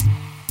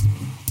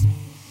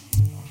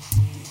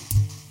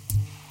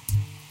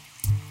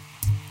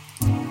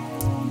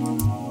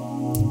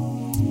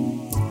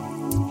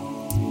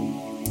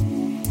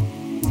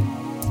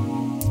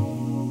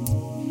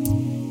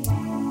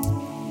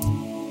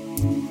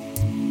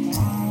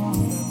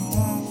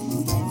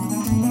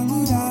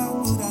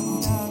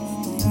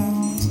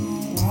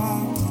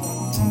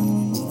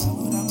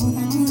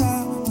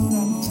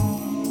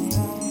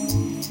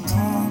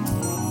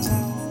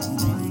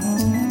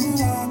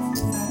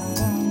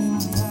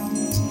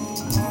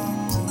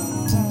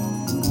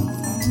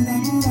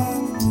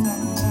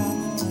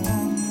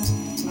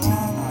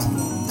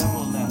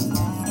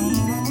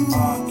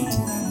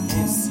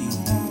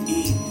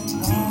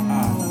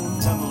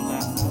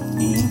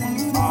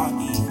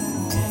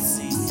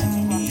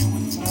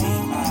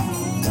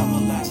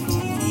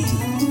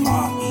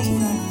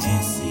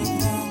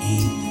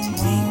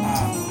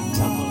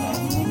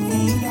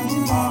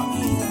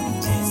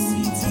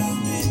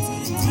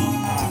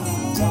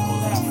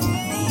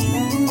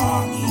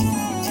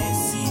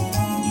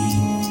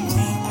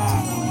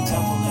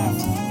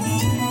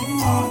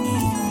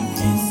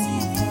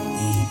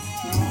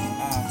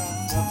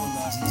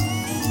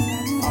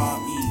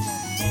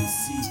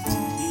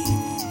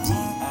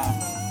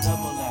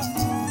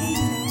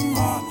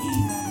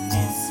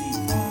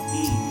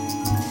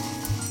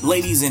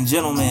Ladies and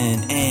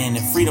gentlemen, and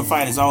freedom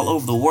fighters all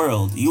over the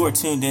world, you are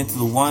tuned into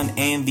the one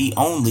and the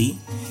only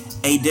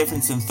A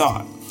Difference in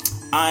Thought.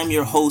 I'm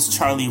your host,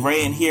 Charlie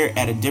Ray, and here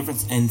at A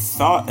Difference in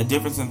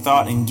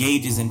Thought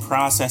engages and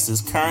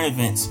processes current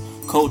events,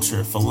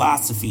 culture,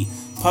 philosophy,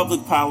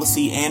 public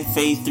policy, and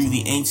faith through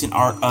the ancient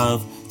art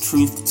of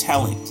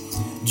truth-telling.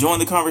 Join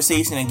the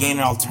conversation and gain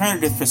an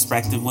alternative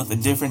perspective with A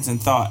Difference in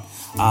Thought.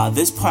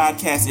 This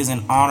podcast is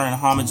in honor and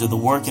homage of the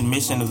work and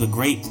mission of the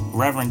great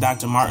Reverend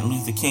Dr. Martin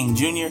Luther King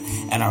Jr.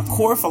 And our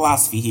core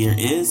philosophy here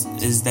is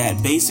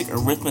that basic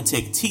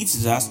arithmetic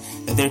teaches us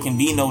that there can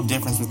be no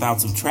difference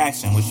without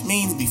subtraction, which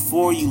means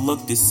before you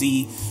look to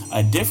see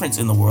a difference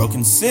in the world,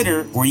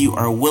 consider where you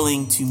are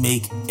willing to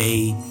make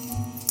a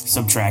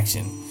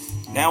subtraction.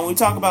 Now, when we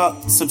talk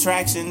about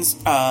subtractions,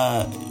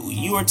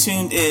 you are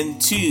tuned in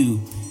to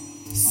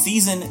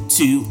Season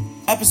 2,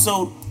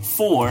 Episode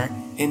 4,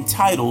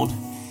 entitled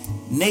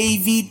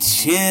Navy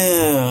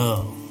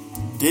Chill.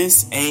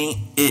 This ain't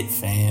it,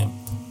 fam.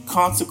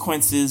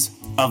 Consequences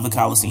of the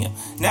Coliseum.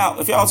 Now,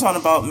 if y'all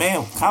talking about,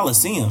 man,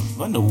 Coliseum,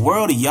 what in the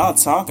world are y'all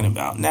talking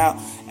about? Now,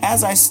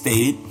 as I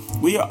stated,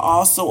 we are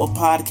also a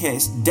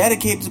podcast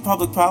dedicated to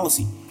public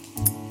policy.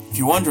 If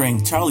you're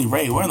wondering, Charlie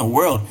Ray, where in the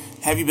world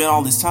have you been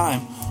all this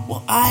time?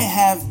 Well, I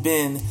have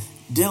been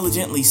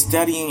diligently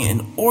studying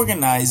and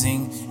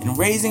organizing and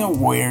raising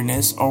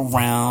awareness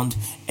around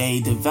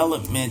a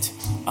development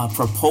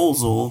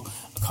proposal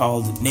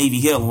called Navy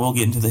Hill, and we'll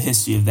get into the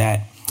history of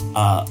that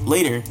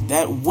later,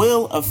 that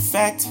will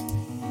affect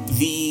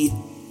the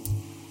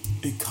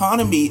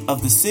economy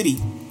of the city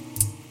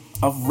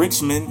of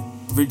Richmond,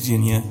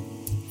 Virginia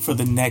for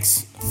the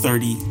next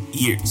 30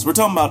 years. We're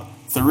talking about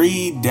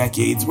 3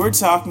 decades. We're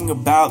talking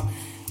about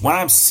when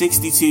I'm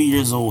 62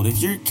 years old.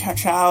 If your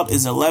child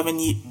is 11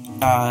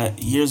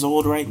 years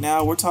old right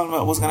now, we're talking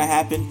about what's going to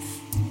happen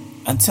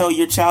until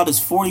your child is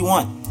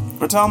 41.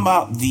 We're talking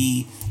about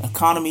the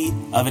economy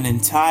of an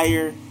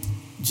entire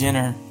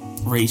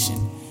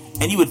generation.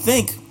 And you would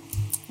think,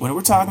 when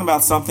we're talking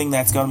about something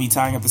that's going to be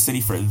tying up the city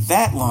for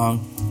that long,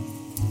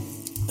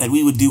 that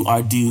we would do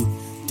our due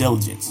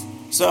diligence.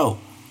 So,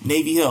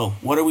 Navy Hill,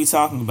 what are we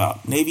talking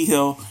about? Navy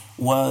Hill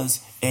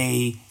was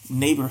a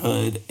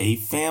neighborhood, a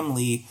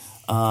family,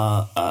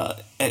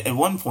 at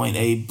one point,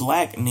 a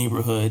black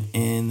neighborhood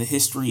in the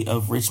history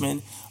of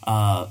Richmond.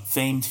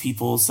 Famed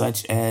people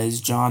such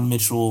as John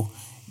Mitchell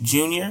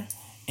Jr.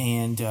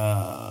 and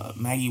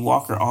Maggie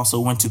Walker also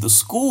went to the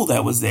school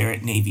that was there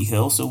at Navy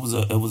Hill. So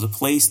it was a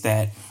place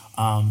that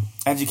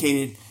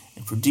educated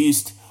and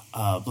produced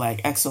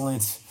black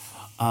excellence.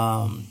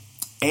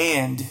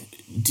 And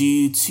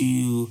due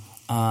to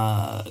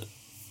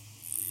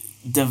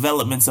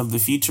developments of the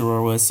future,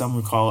 or what some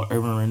would call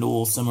urban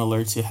renewal,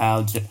 similar to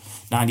how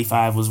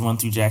 95 was run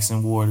through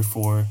Jackson Ward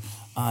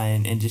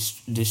and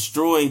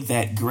destroyed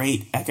that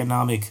great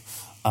economic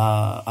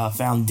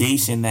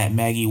foundation that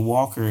Maggie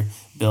Walker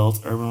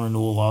built. Urban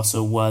renewal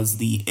also was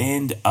the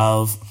end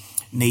of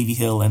Navy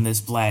Hill and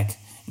this black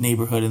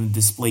neighborhood and the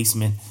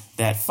displacement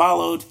that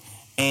followed.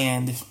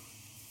 And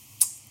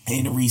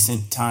in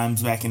recent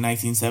times, back in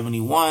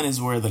 1971,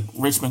 is where the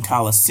Richmond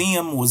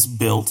Coliseum was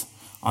built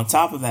on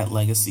top of that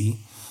legacy.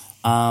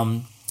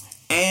 And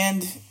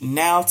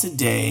now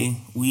today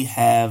we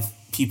have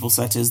people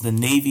such as the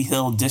Navy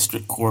Hill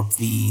District Corp,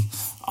 the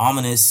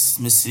ominous,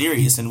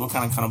 mysterious, and we'll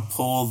kind of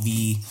pull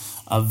the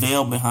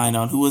veil behind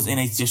on who was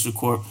NH District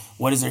Corp,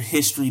 what has their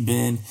history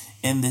been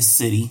in this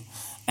city.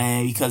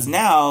 And because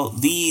now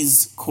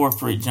these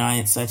corporate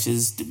giants such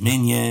as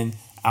Dominion,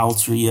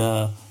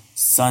 Altria,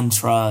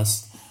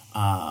 SunTrust,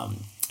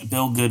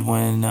 Bill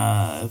Goodwin,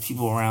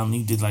 people around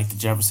who did like the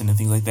Jefferson and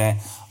things like that,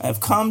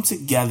 have come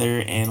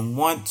together and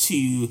want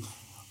to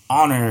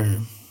honor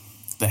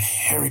the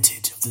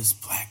heritage of this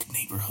black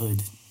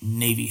neighborhood,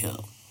 Navy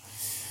Hill,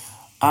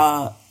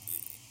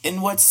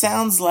 in what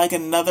sounds like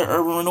another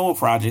urban renewal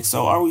project.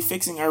 So are we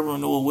fixing urban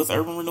renewal with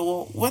urban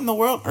renewal? What in the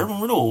world? Urban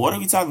renewal? What are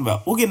we talking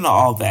about? We'll get into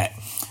all that.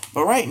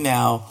 But right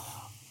now,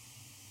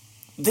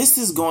 this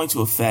is going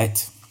to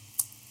affect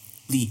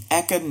the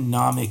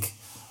economic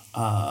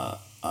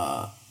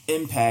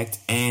impact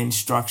and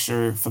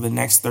structure for the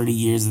next 30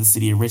 years of the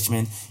city of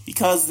Richmond,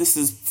 because this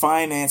is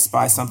financed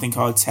by something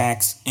called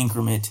tax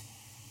increment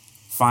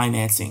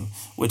financing,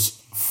 which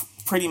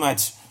pretty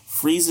much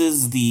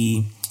freezes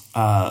the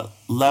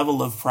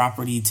level of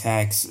property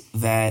tax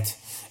that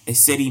a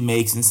city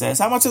makes and says,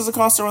 how much does it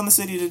cost to run the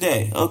city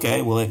today?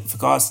 Okay, well, if it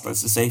costs,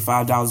 let's just say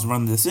 $5 to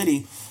run the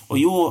city, well,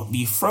 you will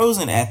be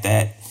frozen at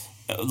that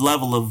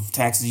level of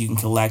taxes you can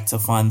collect to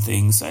fund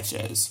things such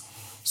as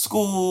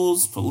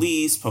schools,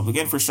 police, public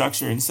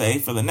infrastructure, and say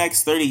for the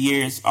next 30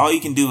 years, all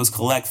you can do is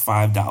collect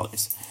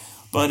 $5.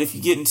 But if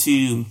you get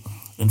into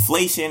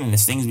inflation and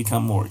as things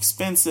become more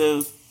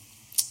expensive,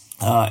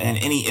 and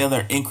any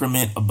other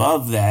increment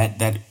above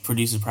that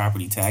produces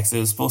property tax that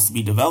is supposed to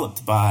be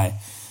developed by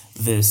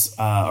this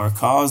or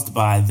caused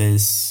by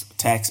this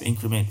tax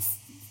increment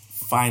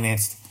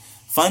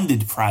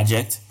funded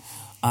project,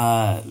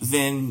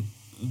 then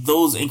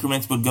those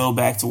increments would go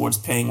back towards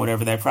paying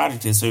whatever that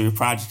project is. So your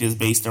project is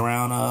based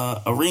around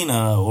a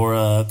arena or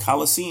a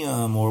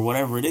Coliseum or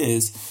whatever it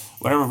is,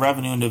 whatever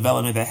revenue and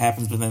development that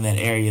happens within that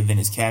area then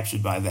is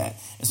captured by that.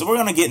 And so we're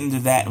going to get into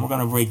that, and we're going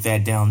to break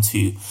that down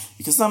too.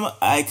 Because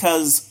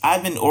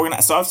I've been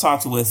organized. So I've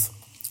talked with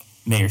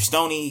Mayor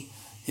Stoney,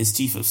 his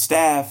chief of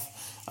staff,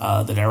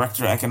 the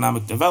director of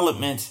economic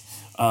development,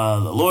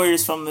 the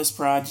lawyers from this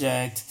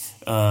project,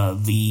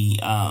 the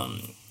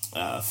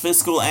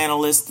fiscal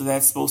analyst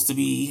that's supposed to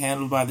be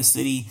handled by the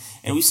city.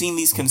 And we've seen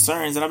these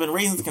concerns, and I've been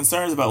raising the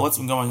concerns about what's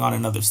been going on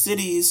in other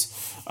cities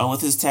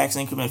with his tax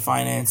increment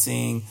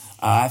financing.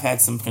 I've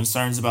had some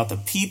concerns about the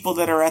people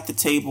that are at the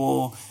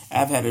table.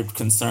 I've had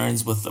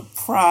concerns with the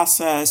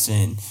process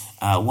and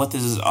what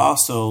this is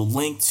also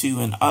linked to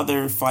in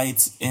other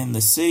fights in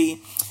the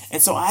city.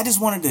 And so I just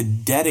wanted to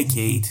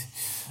dedicate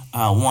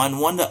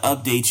one to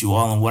update you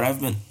all on what I've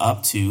been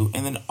up to,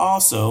 and then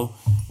also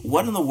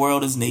what in the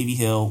world is Navy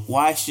Hill?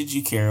 Why should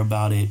you care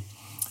about it?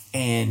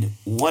 And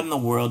what in the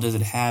world does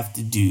it have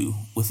to do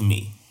with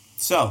me?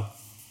 So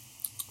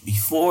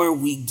before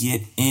we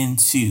get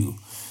into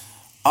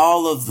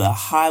all of the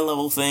high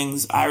level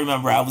things, I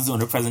remember I was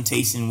doing a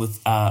presentation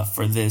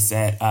for this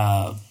at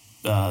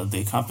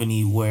the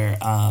company where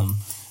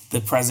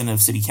the president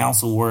of city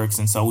council works,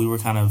 and so we were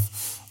kind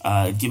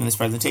of giving this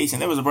presentation.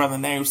 There was a brother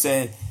in there who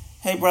said,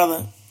 "Hey,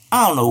 brother,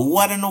 I don't know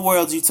what in the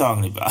world you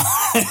talking about."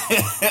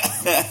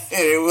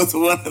 It was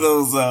one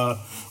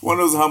of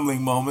those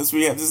humbling moments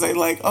where you have to say,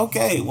 like,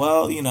 okay,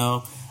 well,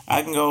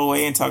 I can go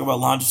away and talk about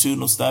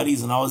longitudinal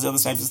studies and all those other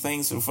types of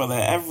things. So for the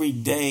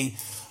everyday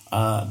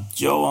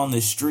Joe on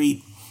the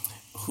street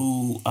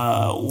who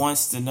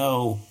wants to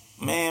know,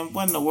 man,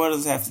 what in the world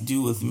does it have to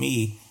do with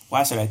me?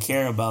 Why should I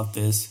care about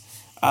this?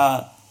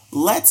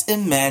 Let's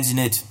imagine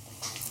it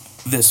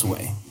this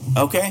way,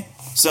 okay?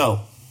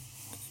 So,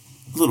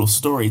 little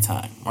story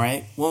time,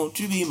 right? Won't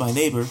you be my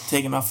neighbor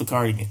taking off the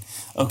cardigan?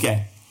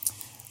 Okay,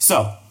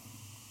 so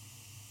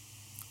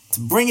to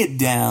bring it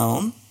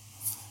down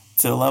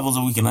to the levels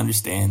that we can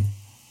understand,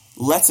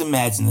 let's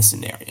imagine the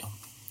scenario.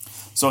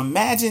 So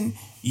imagine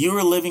you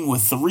were living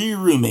with 3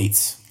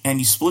 roommates and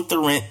you split the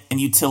rent and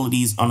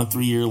utilities on a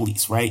 3-year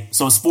lease, right?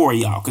 So it's 4 of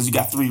y'all because you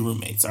got 3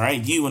 roommates, all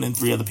right? You and then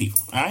 3 other people,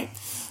 all right?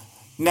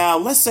 Now,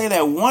 let's say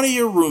that one of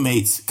your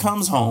roommates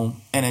comes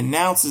home and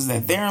announces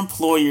that their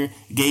employer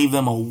gave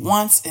them a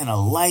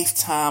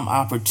once-in-a-lifetime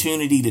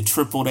opportunity to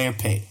triple their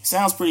pay.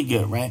 Sounds pretty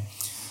good, right?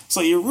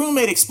 So your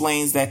roommate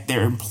explains that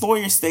their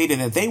employer stated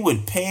that they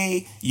would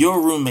pay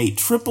your roommate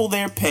triple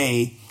their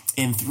pay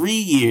in 3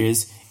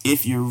 years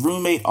if your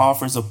roommate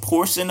offers a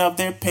portion of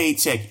their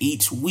paycheck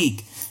each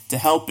week to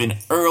help an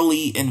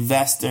early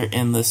investor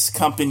in this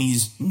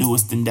company's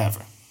newest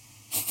endeavor.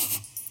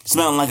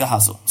 Smelling like a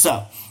hustle.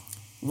 So,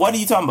 what are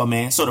you talking about,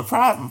 man? So the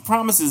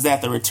promise is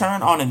that the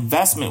return on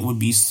investment would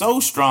be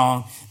so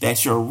strong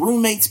that your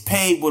roommate's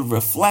pay would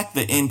reflect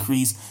the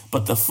increase,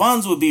 but the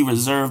funds would be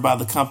reserved by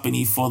the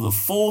company for the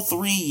full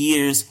 3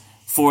 years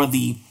for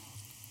the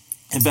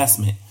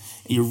investment.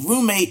 Your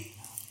roommate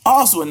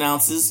also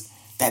announces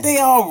that they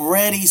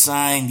already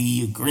signed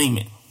the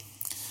agreement.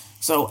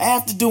 So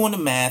after doing the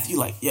math, you're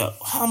like, yo,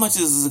 how much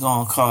is this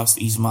going to cost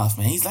each month,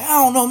 man? He's like,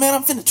 I don't know, man.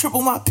 I'm finna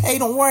triple my pay.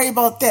 Don't worry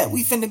about that.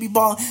 We finna be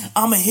balling.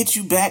 I'm going to hit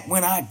you back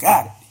when I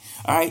got it.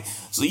 All right.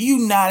 So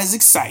you not as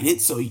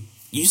excited. So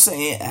you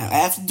saying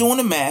after doing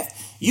the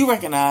math, you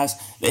recognize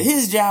that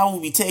his job will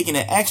be taking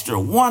an extra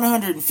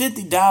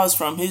 $150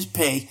 from his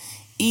pay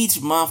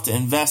each month to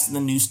invest in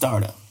the new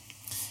startup.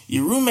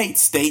 Your roommate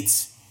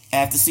states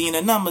after seeing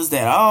the numbers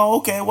that, oh,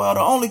 okay, well, the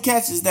only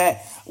catch is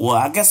that, well,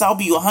 I guess I'll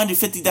be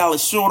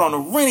 $150 short on the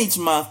rent each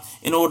month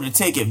in order to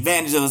take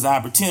advantage of this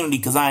opportunity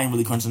because I ain't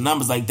really crunching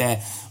numbers like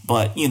that.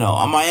 But,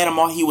 on my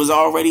animal, he was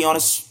already on a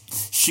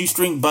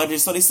shoestring budget.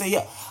 So they say,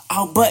 yeah,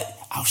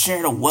 I'll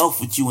share the wealth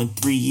with you in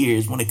 3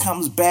 years. When it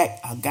comes back,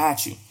 I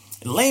got you.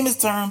 In layman's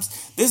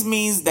terms, this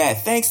means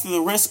that thanks to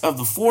the risk of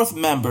the 4th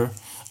member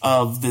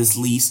of this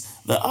lease,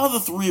 the other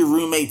 3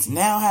 roommates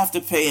now have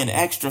to pay an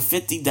extra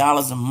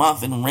 $50 a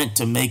month in rent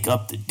to make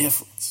up the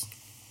difference.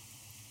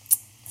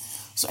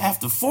 So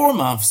after 4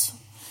 months,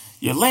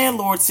 your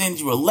landlord sends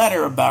you a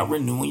letter about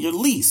renewing your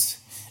lease.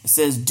 It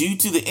says, due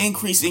to the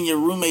increase in your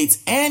roommate's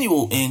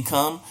annual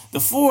income, the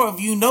 4 of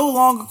you no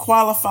longer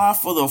qualify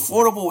for the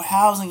affordable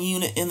housing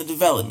unit in the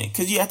development.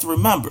 Because you have to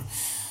remember,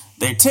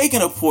 they're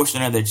taking a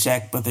portion of their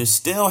check, but they're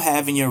still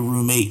having your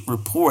roommate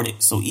report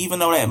it. So even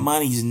though that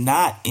money's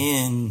not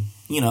in,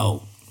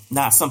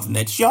 not something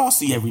that y'all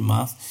see every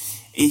month,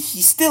 he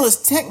still is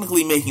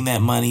technically making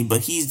that money,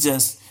 but he's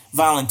just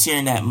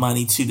volunteering that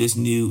money to this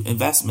new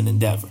investment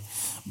endeavor.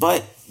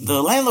 But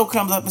the landlord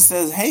comes up and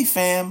says, hey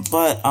fam,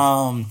 but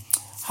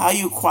how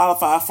you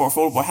qualify for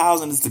affordable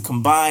housing is the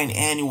combined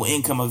annual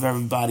income of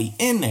everybody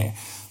in there.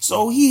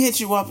 So he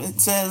hits you up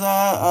and says,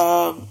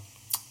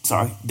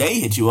 they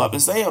hit you up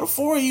and say, the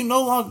 4 of you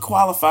no longer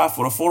qualify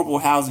for the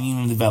affordable housing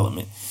unit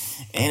development.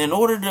 And in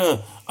order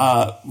to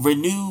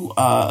renew,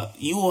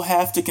 you will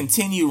have to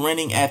continue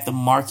renting at the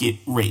market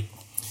rate.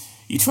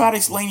 You try to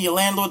explain to your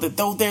landlord that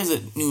though there's a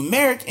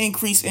numeric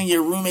increase in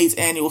your roommate's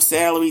annual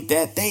salary,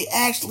 that they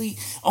actually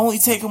only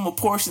take them a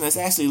portion that's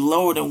actually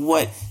lower than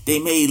what they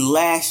made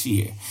last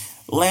year.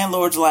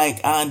 Landlord's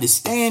like, I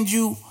understand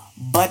you,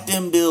 but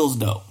them bills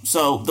though.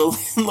 So the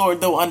landlord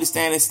don't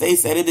understand and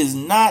states that it is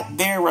not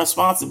their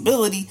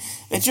responsibility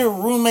that your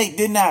roommate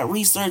did not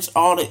research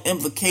all the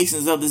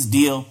implications of this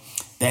deal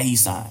that he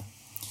signed.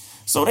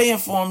 So they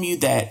inform you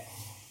that,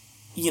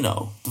 you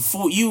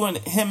and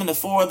him and the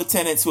 4 other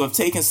tenants who have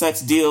taken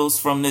such deals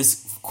from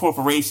this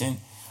corporation.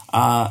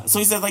 So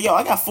he says, I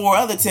got 4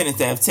 other tenants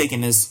that have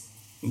taken this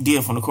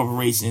deal from the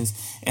corporations,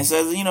 and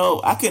says,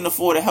 I couldn't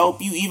afford to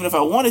help you even if I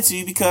wanted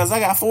to, because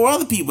I got 4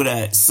 other people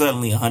that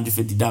suddenly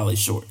 $150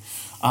 short.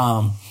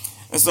 And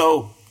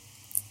so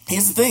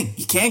here's the thing.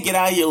 You can't get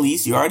out of your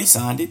lease. You already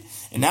signed it.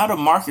 And now the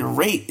market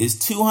rate is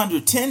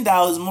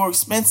 $210 more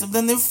expensive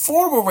than the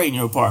affordable rate in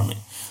your apartment.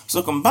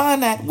 So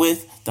combine that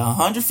with the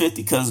 $150,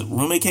 because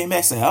roommate came back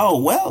and said,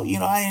 oh, well,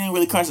 I didn't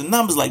really crunch the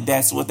numbers like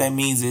that. So what that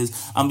means is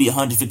I'm going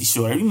to be $150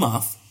 short every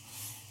month.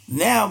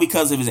 Now,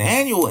 because of his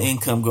annual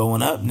income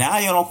going up, now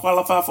you don't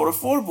qualify for the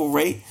affordable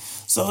rate.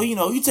 So,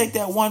 you take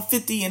that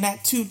 $150 and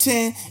that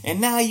 $210, and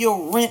now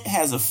your rent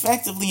has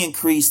effectively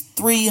increased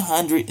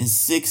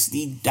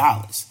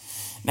 $360.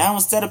 Now,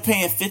 instead of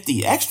paying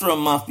 $50 extra a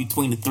month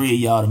between the 3 of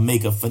y'all to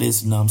make up for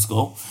this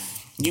numbskull,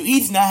 you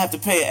each now have to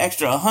pay an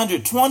extra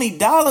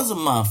 $120 a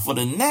month for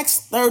the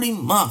next 30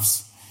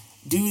 months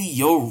due to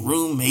your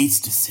roommate's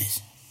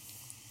decision.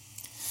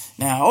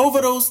 Now, over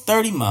those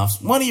 30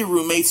 months, one of your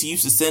roommates who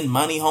used to send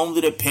money home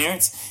to their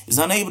parents is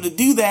unable to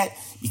do that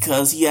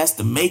because he has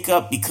to make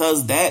up,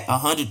 because that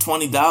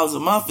 $120 a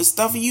month is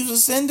stuff he used to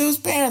send to his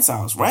parents'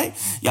 house, right?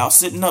 Y'all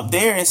sitting up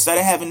there, instead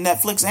of having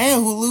Netflix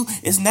and Hulu,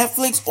 it's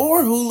Netflix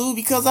or Hulu,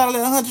 because out of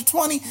that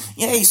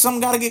 $120, some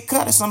got to get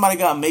cut or somebody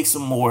got to make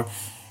some more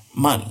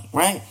money,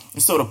 right?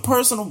 And so the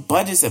personal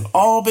budgets have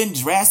all been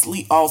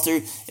drastically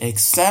altered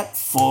except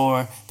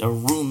for the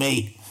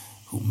roommate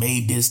who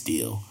made this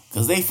deal,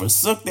 because they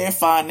forsook their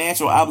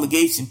financial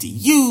obligation to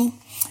you,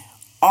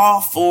 all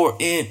for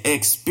an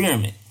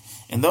experiment.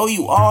 And though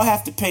you all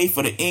have to pay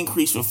for the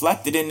increase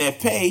reflected in their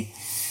pay,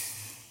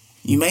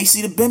 you may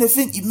see the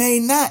benefit, you may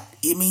not.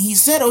 He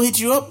said he'll hit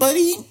you up, but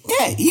he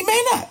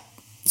may not.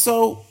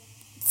 So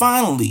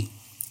finally,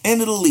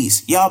 end of the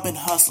lease, y'all been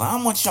hustling.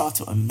 I want y'all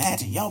to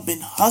imagine y'all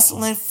been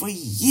hustling for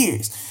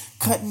years,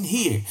 cutting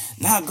here,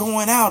 not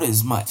going out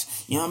as much.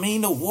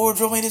 The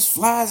wardrobe ain't as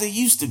fly as it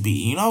used to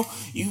be.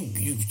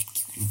 You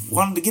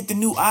wanted to get the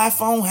new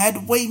iPhone, had to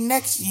wait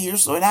next year.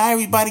 So now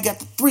everybody got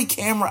the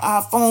 3-camera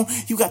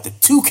iPhone. You got the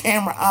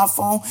 2-camera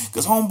iPhone,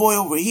 because homeboy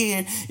over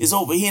here is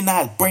over here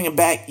not bringing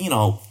back,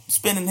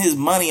 spending his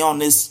money on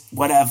this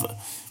whatever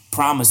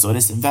promise or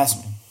this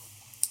investment.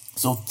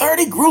 So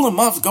 30 grueling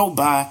months go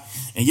by,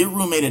 and your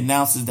roommate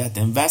announces that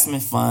the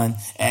investment fund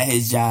at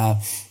his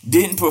job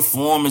didn't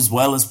perform as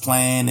well as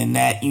planned, and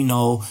that,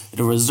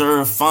 the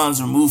reserve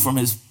funds removed from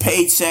his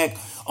paycheck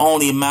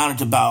only amounted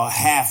to about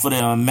half of the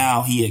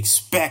amount he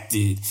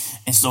expected.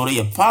 And so they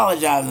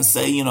apologize and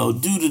say,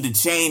 due to the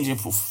change in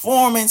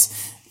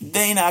performance,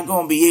 they not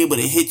going to be able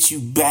to hit you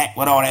back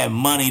with all that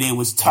money they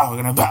was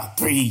talking about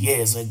 3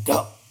 years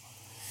ago.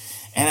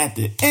 And at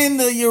the end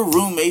of your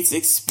roommate's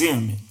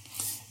experiment,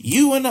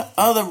 you and the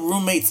other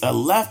roommates are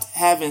left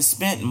having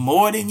spent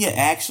more than you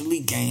actually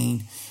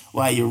gained,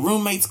 while your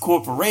roommate's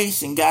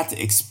corporation got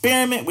to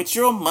experiment with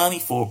your money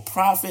for a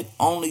profit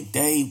only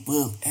they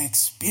will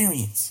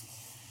experience.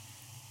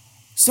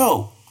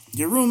 So,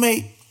 your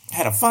roommate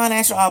had a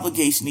financial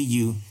obligation to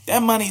you.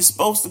 That money is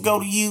supposed to go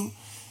to you.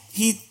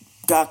 He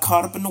got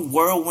caught up in the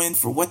whirlwind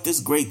for what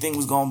this great thing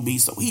was going to be.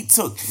 So he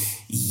took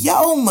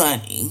your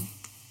money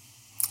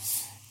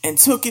and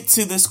took it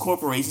to this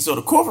corporation. So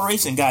the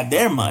corporation got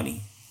their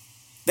money.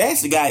 They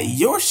actually got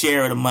your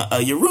share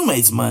of your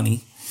roommate's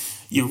money.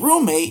 Your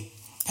roommate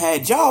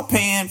had y'all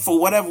paying for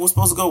whatever was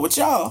supposed to go with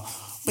y'all.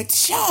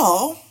 But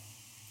y'all,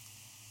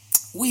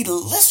 we the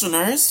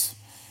listeners,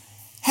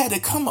 had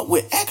to come up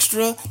with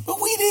extra, but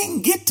we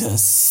didn't get to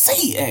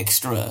see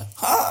extra.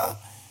 Huh?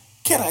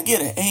 Can I get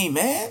an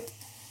amen?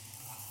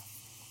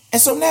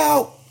 And so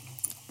now,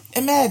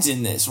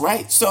 imagine this,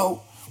 right?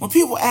 So when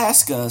people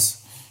ask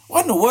us,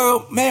 what in the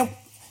world, man,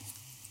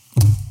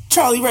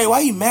 Charlie Ray, why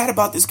are you mad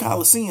about this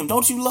Coliseum?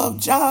 Don't you love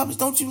jobs?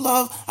 Don't you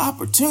love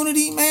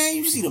opportunity, man?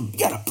 You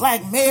got a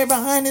black mayor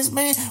behind this,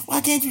 man. Why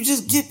can't you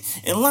just get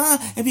in line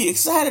and be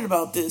excited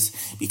about this?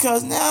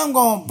 Because now I'm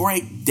going to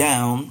break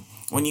down,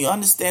 when you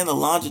understand the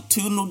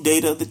longitudinal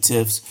data of the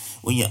TIFs,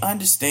 when you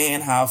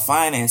understand how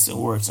financing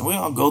works, and we're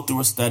going to go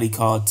through a study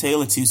called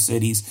Tale of Two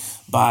Cities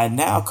by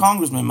now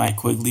Congressman Mike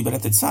Quigley, but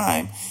at the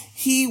time,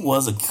 he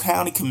was a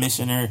county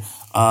commissioner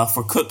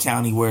for Cook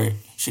County, where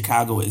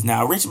Chicago is.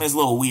 Now, Richmond is a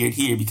little weird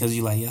here because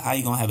you're like, how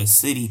you going to have a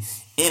city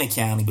in a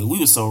county? But we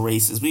were so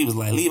racist. We was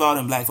like, leave all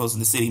them black folks in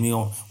the city.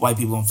 White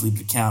people going to flee to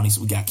the county.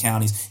 So we got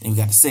counties and we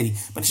got the city.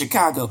 But in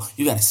Chicago,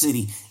 you got a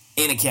city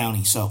in a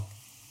county. So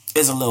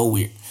it's a little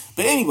weird.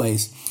 But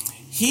anyways,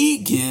 he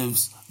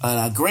gives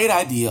a great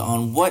idea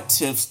on what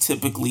TIFs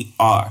typically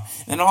are.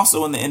 And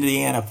also in the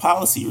Indiana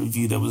Policy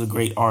Review, there was a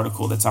great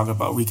article that talked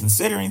about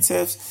reconsidering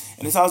TIFs,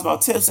 and it talks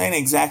about TIFs ain't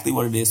exactly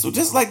what it is. So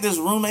just like this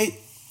roommate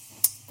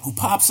who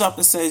pops up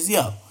and says,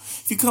 yo,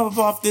 if you come up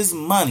off this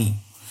money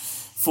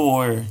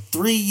for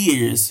 3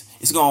 years,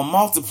 it's going to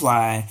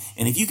multiply,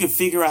 and if you can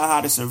figure out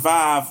how to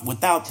survive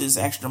without this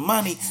extra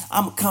money,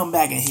 I'm going to come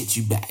back and hit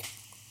you back.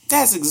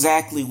 That's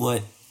exactly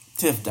what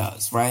TIF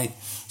does, right?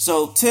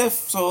 So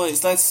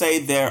let's say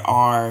there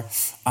are,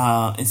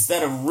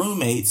 instead of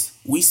roommates,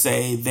 we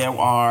say there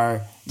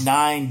are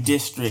 9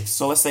 districts.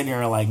 So let's say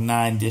there are like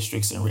 9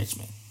 districts in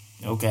Richmond,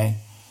 okay?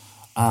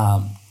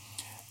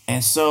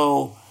 And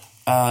so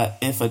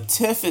if a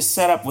TIF is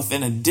set up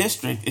within a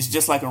district, it's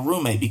just like a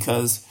roommate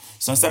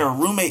so instead of a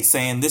roommate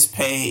saying this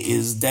pay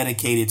is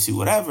dedicated to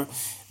whatever,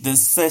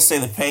 let's say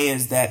the pay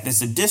is that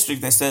there's a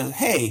district that says,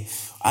 hey,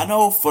 I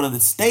know for the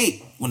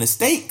state, when the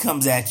state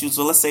comes at you,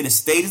 so let's say the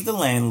state is the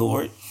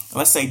landlord, and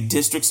let's say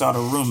districts are the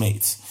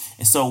roommates.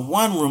 And so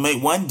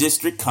one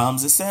district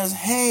comes and says,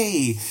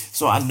 hey,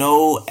 so I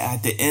know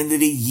at the end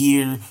of the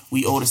year,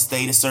 we owe the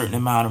state a certain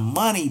amount of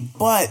money,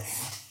 but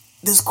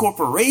this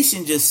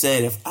corporation just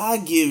said if I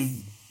give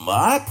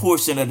my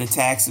portion of the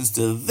taxes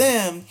to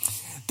them,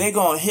 they're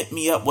going to hit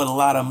me up with a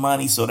lot of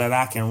money so that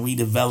I can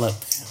redevelop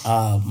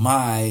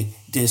my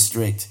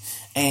district.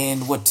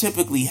 And what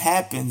typically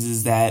happens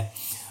is that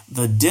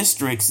the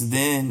districts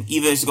then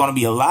either there's going to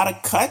be a lot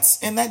of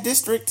cuts in that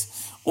district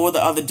or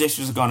the other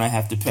districts are going to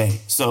have to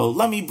pay. So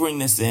let me bring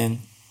this in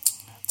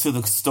to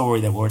the story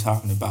that we're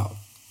talking about.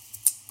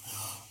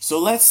 So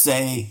let's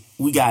say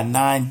we got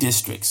 9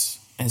 districts.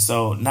 And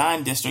so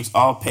 9 districts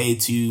all pay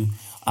to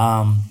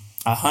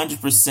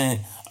 100%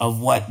 of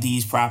what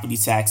these property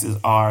taxes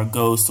are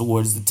goes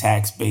towards the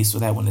tax base, so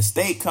that when the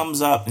state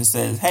comes up and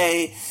says,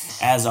 hey,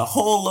 as a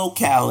whole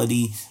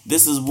locality,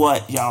 this is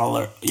what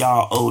y'all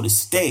owe the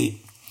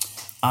state.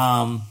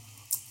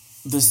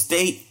 The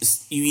state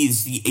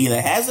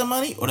either has the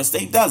money or the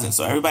state doesn't.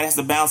 So everybody has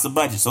to balance the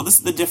budget. So this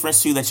is the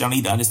difference too that y'all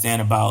need to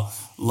understand about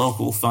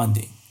local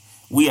funding.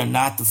 We are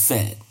not the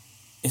Fed.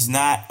 It's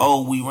not,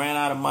 we ran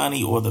out of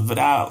money or the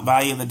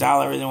value of the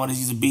dollar isn't what it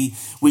used to be.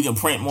 We can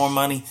print more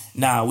money.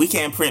 Nah, we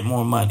can't print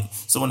more money.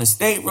 So when the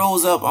state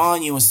rolls up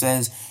on you and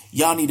says,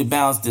 y'all need to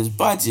balance this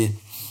budget,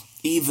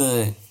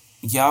 either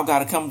y'all got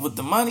to come up with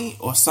the money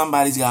or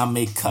somebody's got to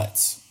make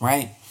cuts,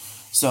 right?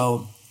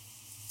 So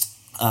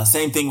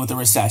same thing with the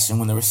recession.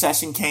 When the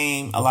recession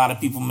came, a lot of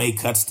people made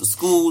cuts to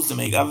schools to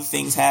make other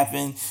things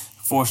happen.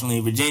 Fortunately,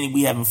 in Virginia,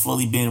 we haven't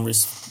fully been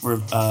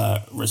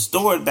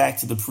restored back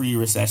to the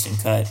pre-recession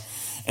cut.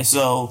 And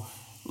so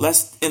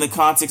in the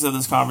context of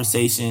this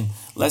conversation,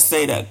 let's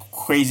say that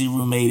crazy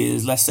roommate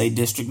is, let's say,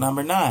 district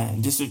number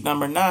 9. District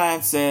number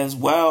 9 says,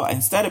 well,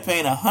 instead of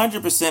paying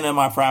 100% of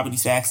my property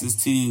taxes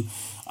to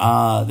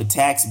the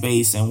tax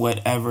base and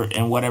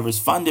whatever's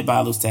funded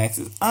by those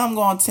taxes, I'm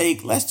going to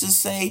take, let's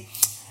just say,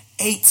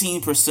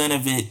 18%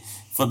 of it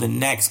for the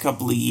next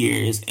couple of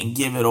years and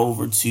give it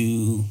over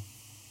to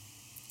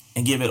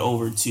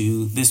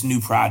this new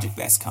project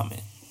that's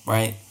coming,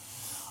 right?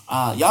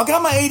 Y'all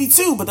got my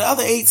 82, but the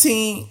other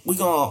 18, I'm just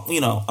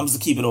gonna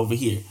keep it over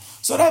here.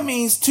 So that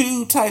means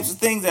 2 types of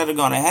things that are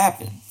gonna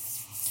happen.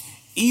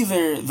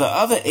 Either the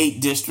other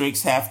 8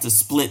 districts have to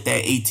split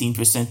that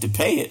 18% to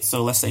pay it.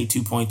 So let's say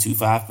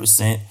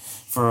 2.25%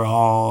 for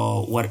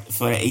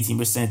the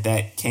 18%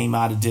 that came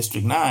out of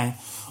District 9.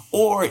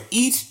 Or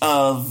each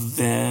of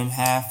them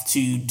have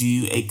to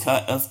do a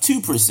cut of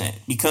 2%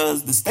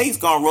 because the state's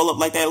going to roll up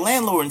like that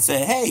landlord and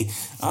say, hey,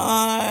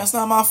 it's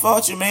not my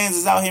fault. Your man's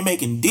is out here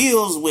making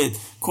deals with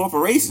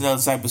corporations and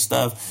other type of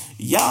stuff.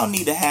 Y'all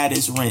need to have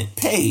this rent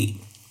paid.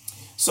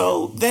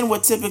 So then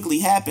what typically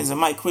happens, and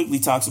Mike Quigley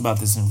talks about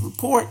this in the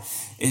report,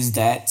 is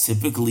that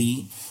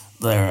typically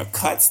there are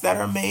cuts that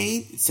are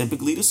made,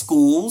 typically to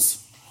schools.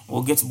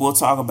 We'll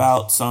talk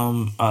about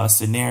some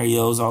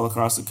scenarios all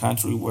across the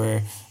country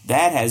where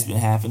that has been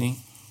happening,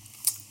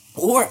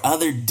 or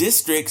other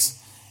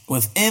districts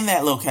within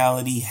that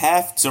locality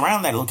have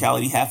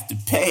to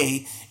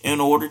pay in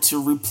order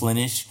to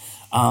replenish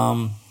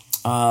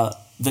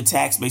the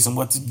tax base and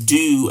what's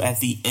due at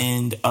the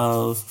end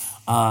of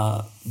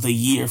the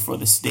year for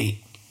the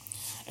state.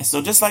 And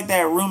so just like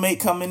that roommate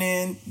coming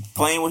in,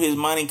 playing with his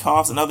money,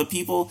 costing other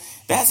people,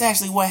 that's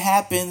actually what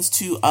happens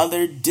to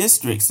other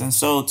districts. And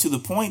so to the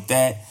point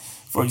that,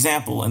 for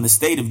example, in the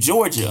state of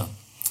Georgia,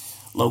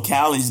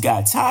 localities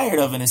got tired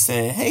of it and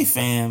said, hey,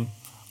 fam,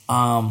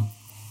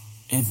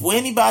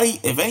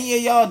 if any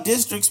of y'all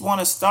districts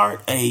want to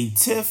start a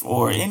TIF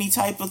or any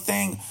type of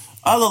thing,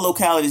 other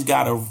localities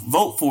got to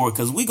vote for it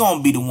because we're going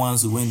to be the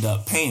ones who end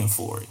up paying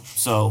for it.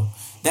 So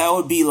that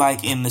would be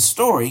like in the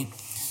story,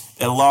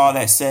 a law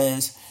that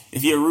says,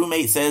 if your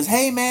roommate says,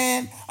 hey,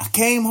 man, I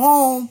came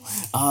home,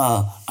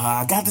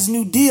 I got this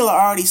new deal,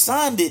 I already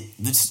signed it.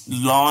 The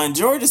law in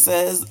Georgia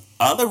says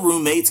other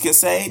roommates can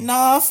say,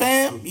 nah,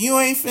 fam, you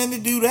ain't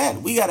finna do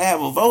that. We got to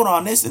have a vote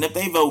on this. And if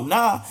they vote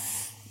nah,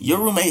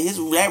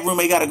 that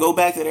roommate got to go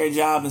back to their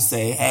job and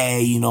say,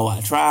 hey,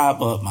 I tried,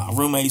 but my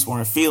roommates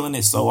weren't feeling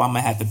it, so I'm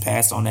going to have to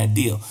pass on that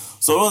deal.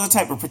 So those are the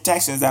type of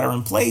protections that are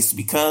in place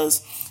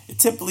because it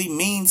typically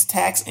means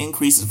tax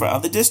increases for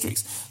other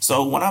districts.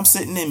 So when I'm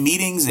sitting in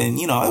meetings and,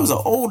 it was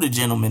an older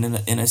gentleman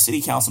in a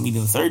city council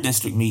meeting, the 3rd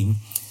district meeting,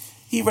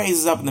 he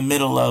raises up in the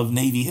middle of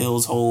Navy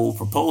Hill's whole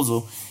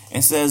proposal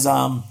and says,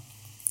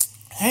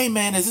 hey,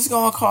 man, is this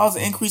going to cause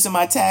an increase in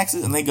my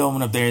taxes? And they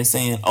going up there and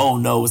saying, oh,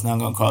 no, it's not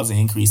going to cause an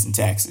increase in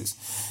taxes.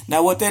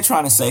 Now, what they're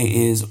trying to say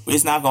is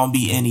it's not going to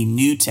be any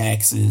new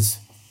taxes.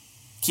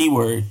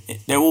 Keyword,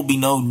 there will be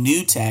no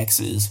new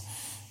taxes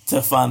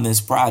to fund this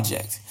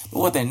project. But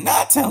what they're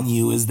not telling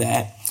you is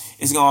that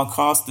it's going to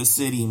cost the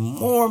city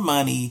more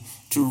money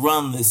to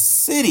run the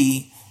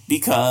city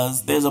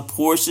because there's a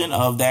portion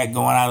of that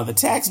going out of the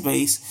tax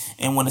base.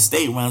 And when the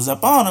state runs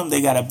up on them,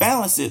 they got to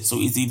balance it. So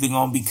it's either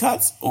going to be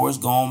cuts or it's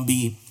going to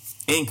be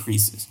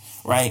increases,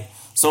 right?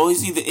 So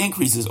it's either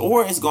increases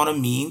or it's going to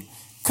mean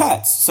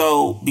cuts.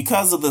 So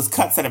because of the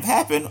cuts that have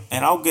happened,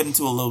 and I'll get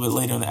into a little bit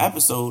later in the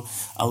episode,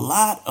 a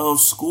lot of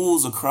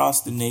schools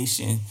across the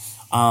nation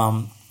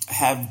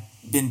have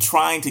been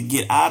trying to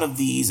get out of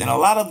these. And a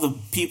lot of the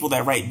people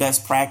that write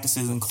best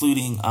practices,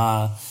 including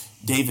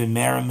David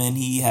Merriman,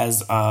 he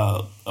has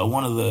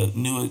one of the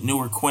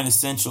newer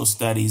quintessential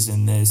studies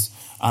in this,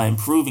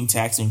 improving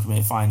tax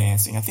increment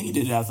financing. I think he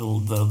did it at the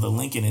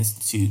Lincoln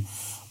Institute.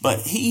 But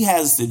he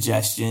has a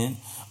suggestion,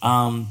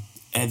 and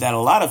that a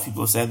lot of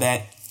people have said,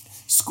 that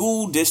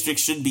school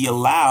districts should be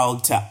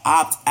allowed to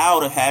opt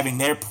out of having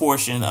their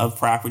portion of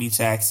property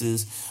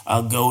taxes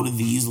go to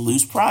these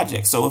loose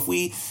projects. So if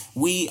we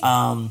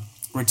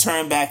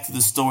return back to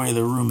the story of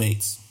the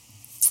roommates.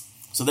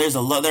 So there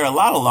are a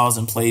lot of laws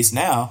in place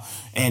now,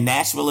 and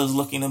Nashville is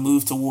looking to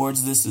move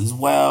towards this as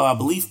well. I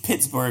believe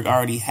Pittsburgh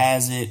already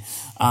has it,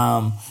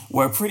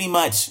 where pretty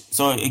much,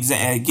 so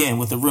again,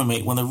 with the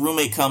roommate, when the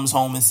roommate comes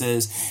home and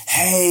says,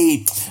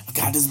 hey, I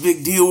got this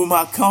big deal with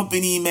my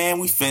company, man,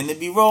 we finna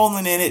be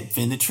rolling in it,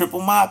 finna triple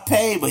my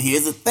pay, but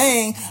here's the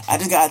thing, I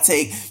just gotta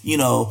take,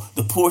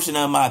 the portion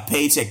of my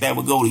paycheck that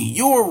would go to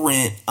your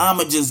rent,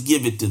 I'ma just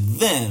give it to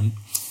them.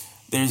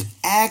 There's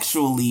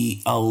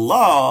actually a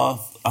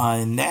law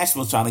in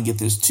Nashville trying to get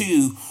this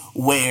too,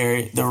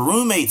 where the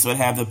roommates would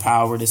have the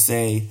power to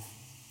say,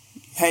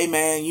 hey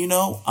man,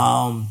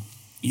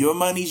 your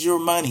money's your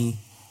money,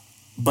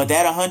 but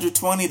that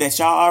 120 that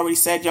y'all already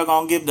said y'all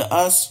gonna give to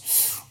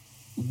us,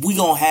 we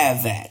gonna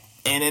have that.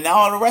 And then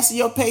all the rest of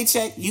your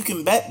paycheck you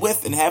can bet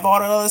with and have all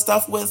that other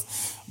stuff with.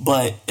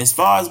 But as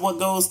far as what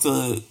goes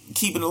to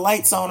keeping the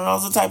lights on and all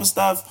that type of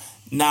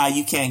stuff, nah,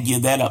 you can't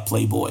give that up,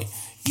 Playboy.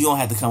 You're going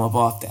to have to come up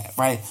off that,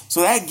 right?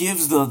 So that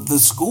gives the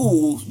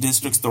school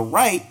districts the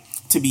right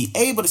to be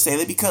able to say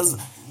that, because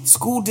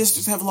school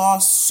districts have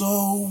lost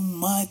so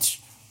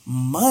much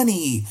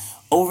money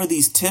over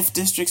these TIF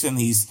districts and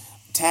these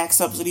tax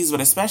subsidies, but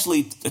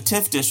especially the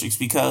TIF districts,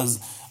 because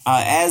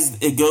as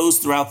it goes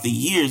throughout the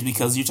years,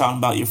 because you're talking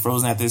about you're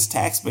frozen at this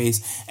tax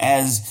base,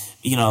 as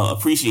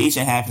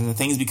appreciation happens and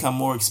things become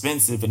more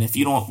expensive. And if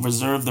you don't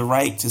reserve the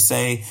right to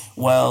say,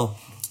 well,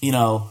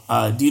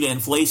 due to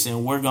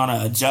inflation, we're going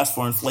to adjust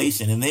for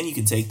inflation, and then you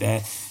can take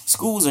that.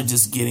 Schools are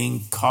just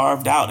getting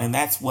carved out, and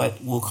that's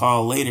what we'll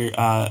call later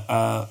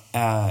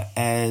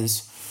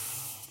as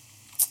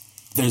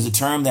there's a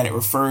term that it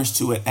refers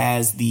to it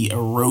as the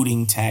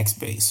eroding tax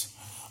base.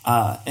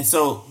 And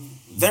so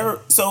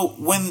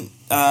one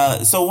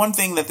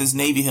thing that this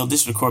Navy Hill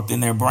District Corp in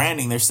their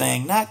branding, they're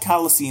saying not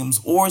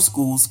coliseums or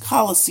schools,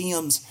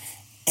 coliseums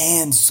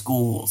and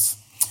schools.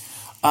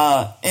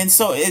 And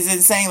so is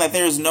it saying that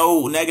there's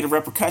no negative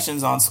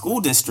repercussions on school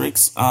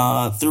districts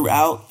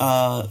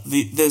throughout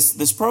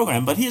this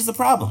program? But here's the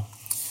problem.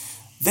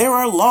 There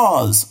are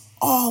laws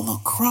all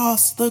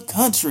across the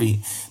country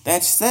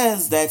that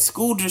says that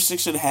school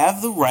districts should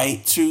have the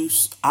right to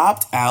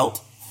opt out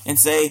and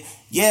say,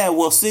 yeah,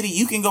 well, city,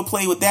 you can go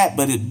play with that,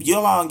 but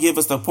you're going to give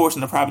us the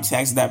portion of property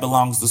taxes that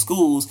belongs to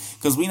schools,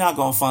 because we're not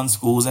going to fund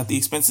schools at the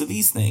expense of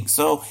these things.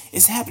 So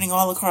it's happening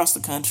all across the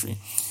country.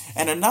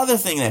 And another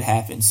thing that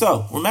happened.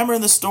 So remember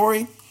in the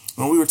story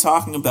when we were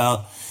talking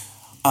about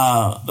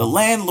the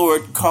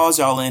landlord calls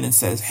y'all in and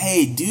says,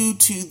 hey, due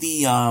to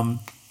the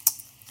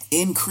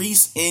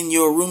increase in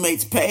your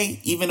roommate's pay,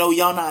 even though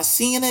y'all not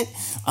seeing it,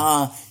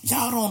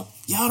 y'all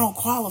don't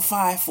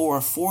qualify for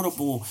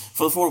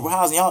affordable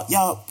housing.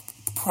 Y'all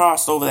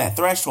crossed over that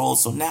threshold,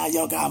 so now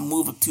y'all got to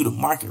move up to the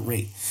market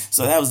rate.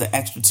 So that was the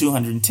extra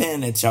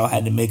 $210 that y'all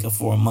had to make up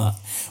for a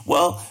month.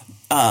 Well,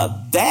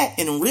 that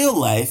in real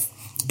life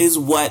is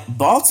what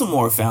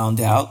Baltimore found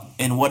out,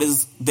 and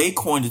they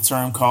coined a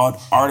term called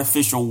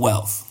artificial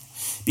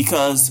wealth.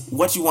 Because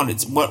what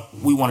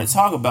we want to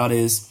talk about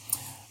is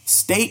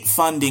state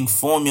funding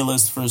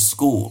formulas for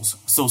schools.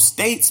 So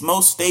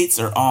most states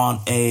are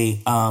on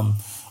a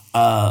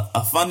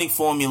funding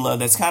formula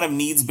that's kind of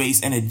needs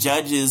based, and it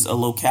judges a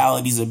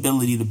locality's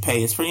ability to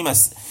pay. It's pretty much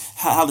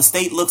how the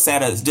state looks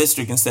at a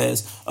district and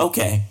says,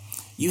 okay,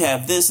 you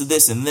have this,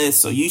 this, and this,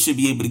 so you should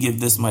be able to give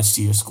this much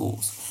to your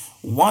schools.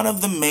 one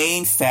of the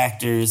main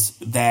factors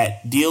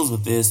that deals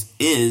with this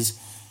is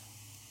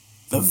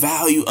the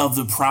value of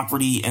the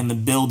property and the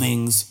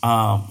buildings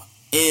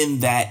in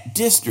that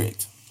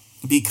district,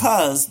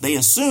 because they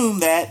assume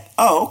that,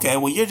 oh, okay,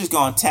 well, you're just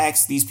going to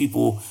tax these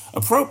people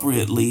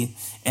appropriately,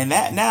 and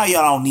that now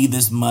y'all don't need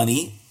this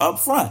money up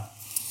front.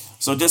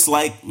 So just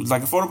like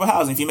affordable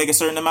housing, if you make a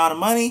certain amount of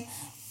money,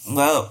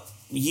 well,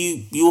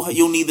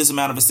 you'll need this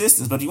amount of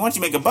assistance. But once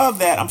you make above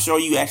that, I'm sure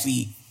you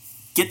actually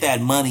get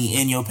that money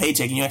in your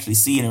paycheck and you actually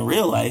see it in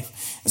real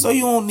life. And so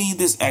you won't need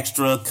this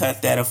extra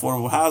cut that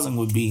affordable housing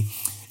would be.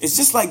 It's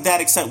just like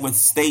that, except with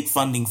state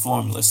funding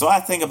formula. So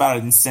I think about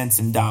it in cents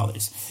and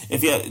dollars.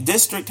 If your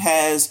district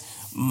has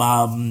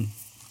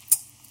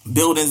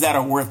buildings that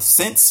are worth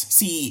cents,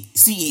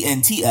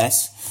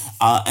 CENTS,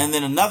 and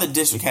then another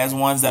district has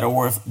ones that are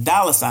worth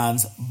dollar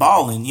signs,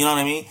 ballin', you know what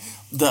I mean?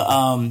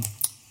 The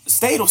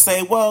state will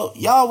say, well,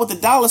 y'all with the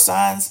dollar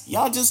signs,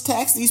 y'all just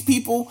tax these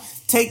people,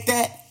 take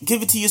that,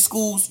 give it to your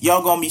schools,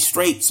 y'all gonna be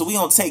straight. So we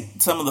gonna take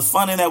some of the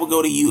funding that will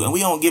go to you and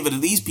we gonna give it to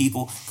these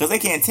people because they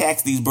can't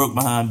tax these broke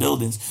behind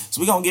buildings.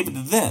 So we gonna give it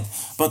to them.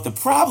 But the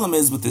problem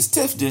is with this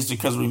TIF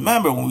district, because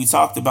remember when we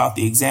talked about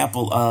the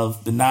example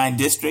of the 9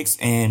 districts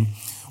and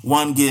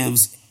one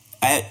gives,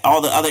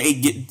 all the other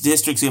 8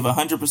 districts give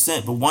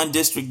 100%, but one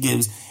district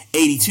gives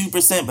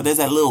 82%, but there's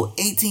that little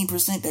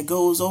 18% that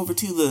goes over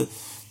to this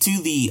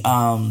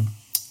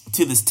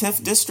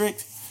TIF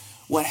district.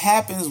 What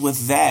happens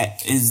with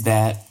that is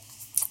that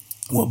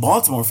what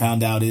Baltimore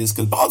found out is,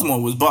 because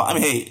Baltimore was,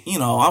 hey,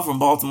 I'm from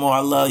Baltimore. I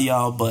love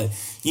y'all, but,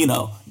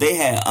 they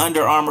had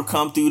Under Armour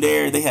come through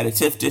there. They had a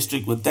TIF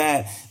district with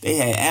that. They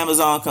had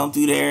Amazon come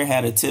through there,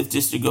 had a TIF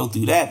district go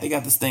through that. They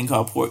got this thing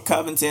called Port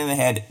Covington. They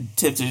had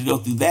TIF district go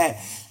through that.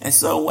 And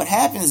so what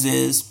happens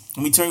is,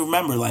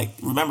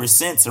 remember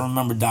cents and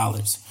remember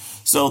dollars.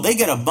 So they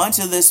get a bunch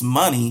of this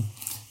money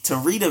to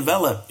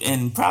redevelop,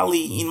 and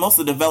probably most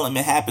of the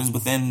development happens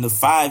within the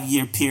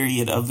 5-year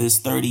period of this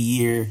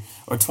 30-year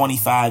or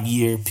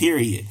 25-year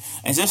period.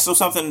 And just so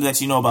something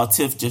that you know about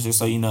TIF districts,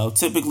 so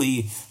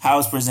typically how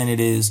it's presented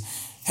is,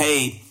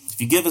 hey, if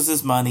you give us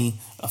this money,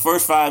 the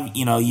first 5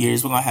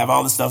 years, we're going to have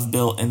all this stuff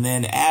built, and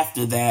then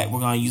after that,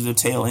 we're going to use the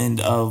tail end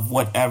of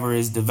whatever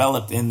is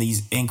developed in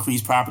these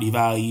increased property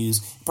values,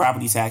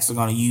 property tax, are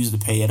going to use to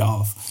pay it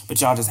off. But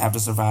y'all just have to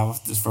survive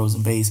off this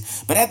frozen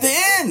base. But at the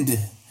end,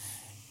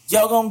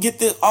 y'all gonna get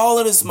all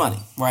of this money,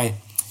 right?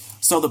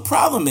 So the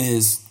problem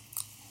is,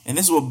 and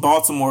this is what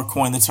Baltimore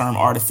coined the term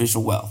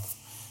artificial wealth.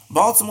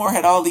 Baltimore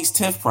had all these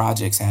TIF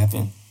projects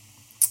happen,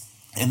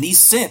 and these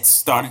cents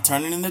started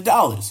turning into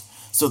dollars.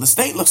 So the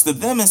state looks to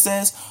them and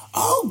says,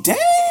 oh,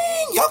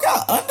 dang, y'all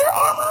got Under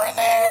Armour in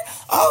there.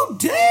 Oh,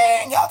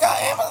 dang, y'all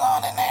got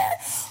Amazon in there.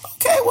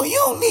 Okay, well, you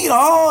don't need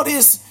all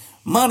this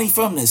money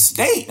from the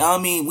state. I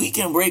mean, we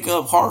can break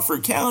up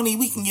Harford County.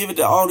 We can give it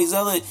to all these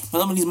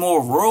some of these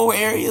more rural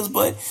areas.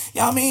 But,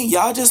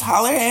 y'all just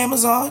holler at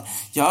Amazon.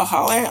 Y'all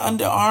holler at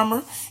Under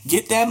Armour.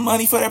 Get that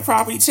money for that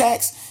property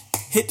tax.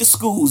 Hit the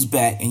schools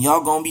back, and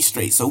y'all gonna be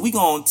straight. So we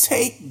gonna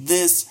take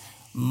this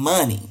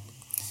money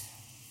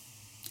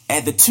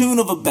at the tune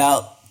of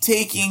about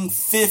taking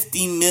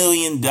 $50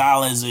 million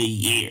a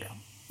year,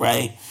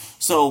 right?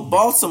 So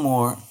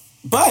Baltimore,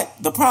 but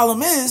the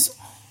problem is,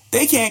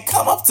 they can't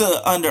come up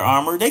to Under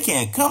Armour. They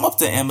can't come up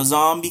to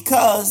Amazon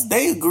because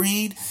they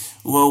agreed,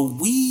 well,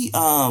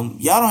 y'all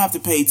don't have to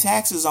pay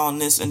taxes on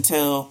this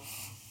until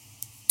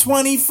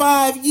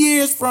 25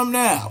 years from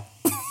now.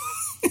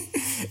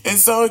 And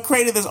so it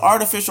created this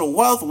artificial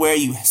wealth where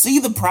you see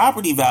the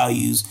property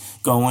values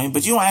going,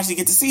 but you don't actually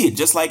get to see it.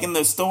 Just like in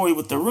the story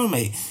with the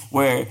roommate,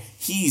 where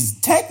he's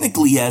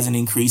technically has an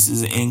increase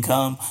in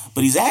income,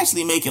 but he's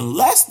actually making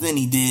less than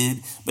he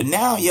did. But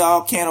now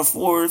y'all can't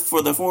afford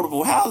for the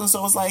affordable housing.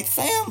 So it's like,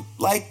 fam,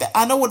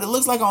 I know what it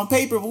looks like on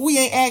paper, but we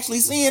ain't actually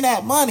seeing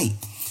that money.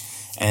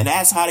 And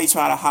that's how they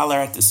try to holler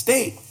at the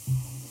state.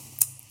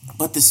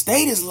 But the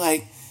state is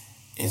like,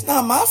 it's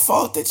not my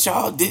fault that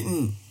y'all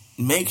didn't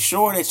make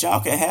sure that y'all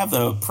can have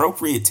the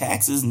appropriate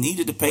taxes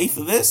needed to pay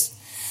for this.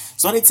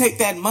 So they take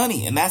that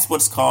money, and that's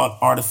what's called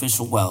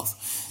artificial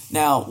wealth.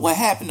 Now, what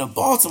happened to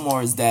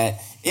Baltimore is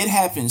that it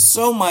happened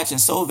so much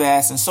and so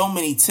vast and so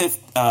many TIF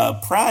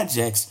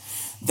projects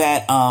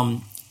that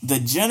the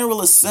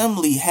General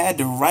Assembly had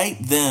to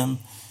write them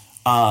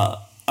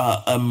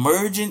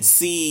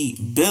emergency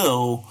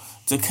bill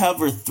to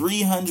cover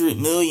 $300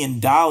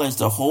 million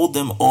to hold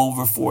them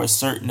over for a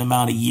certain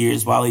amount of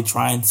years while they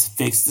try and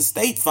fix the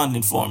state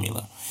funding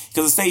formula.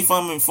 Because the state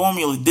funding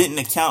formula didn't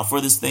account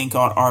for this thing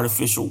called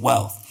artificial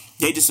wealth.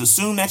 They just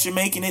assume that you're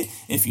making it.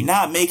 If you're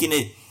not making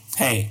it,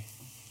 hey,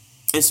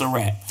 it's a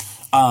wrap.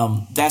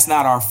 That's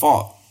not our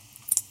fault.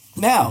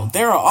 Now,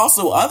 there are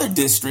also other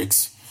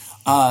districts.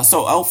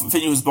 So I'll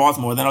finish with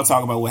Baltimore, then I'll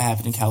talk about what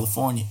happened in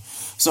California.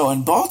 So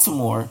in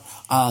Baltimore,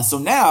 so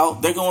now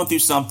they're going through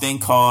something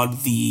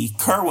called the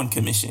Kirwan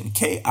Commission,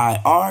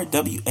 Kirwan.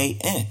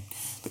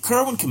 The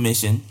Kirwan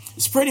Commission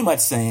is pretty much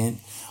saying,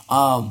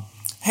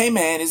 hey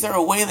man, is there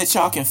a way that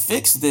y'all can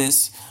fix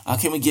this?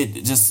 Can we get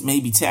just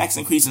maybe tax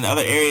increase in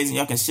other areas and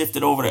y'all can shift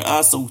it over to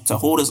us to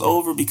hold us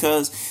over?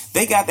 Because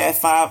they got that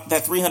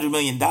 $300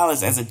 million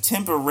as a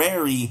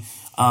temporary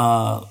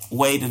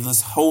way to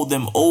just hold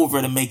them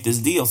over to make this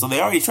deal. So they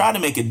already tried to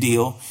make a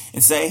deal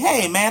and say,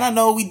 hey man, I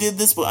know we did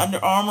this with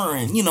Under Armour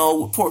and,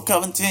 with Port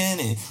Covington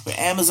and with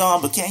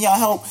Amazon, but can you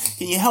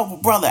help a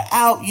brother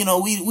out? We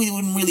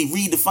wouldn't really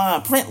read the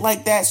fine print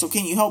like that. So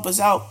can you help us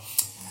out?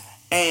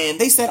 And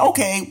they said,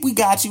 okay, we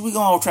got you. We're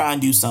going to try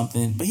and do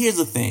something. But here's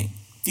the thing.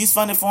 These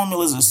funding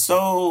formulas are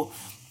so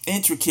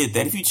intricate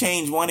that if you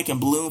change one, it can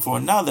balloon for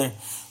another.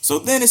 So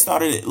then it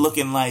started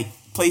looking like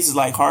places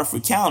like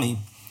Harford County.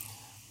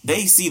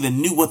 They see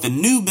what the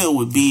new bill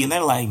would be, and they're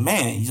like,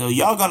 man,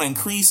 y'all going to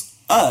increase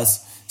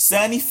us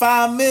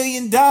 $75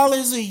 million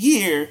a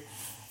year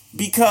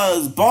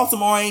because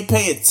Baltimore ain't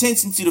pay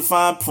attention to the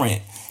fine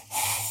print.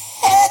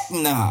 Heck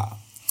nah.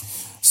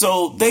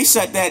 So they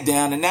shut that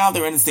down, and now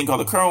they're in this thing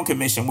called the Curran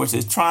Commission, which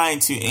is trying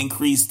to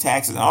increase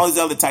taxes and all these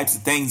other types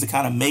of things to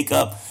kind of make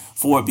up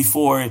for it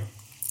before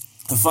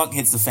the funk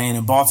hits the fan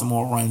and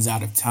Baltimore runs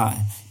out of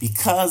time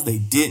because they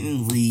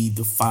didn't read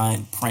the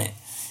fine print.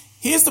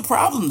 Here's the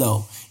problem,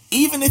 though.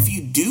 Even if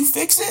you do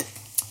fix it,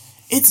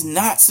 it's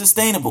not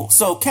sustainable.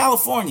 So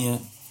California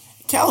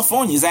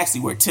is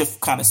actually where TIF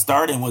kind of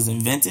started and was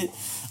invented.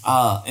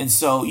 And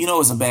so, it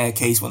was a bad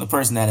case when the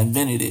person that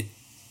invented it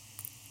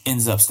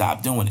ends up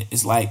stop doing it.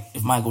 It's like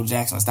if Michael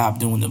Jackson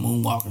stopped doing the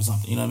moonwalk or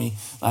something, you know what I mean?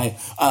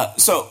 Like,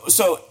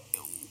 so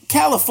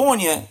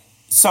California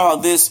saw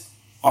this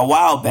a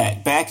while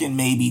back in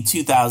maybe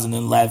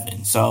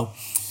 2011. So,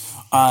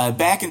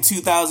 back in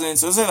 2000,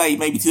 so let's say like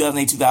maybe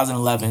 2008,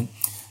 2011,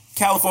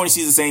 California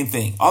sees the same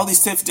thing. All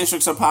these TIF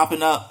districts are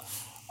popping up.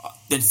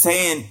 They're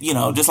saying,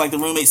 just like the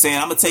roommate saying,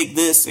 I'm going to take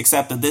this,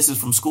 except that this is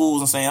from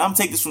schools. I'm saying, I'm going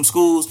to take this from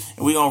schools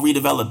and we're going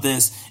to redevelop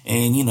this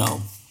and,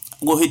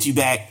 we'll hit you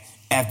back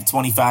after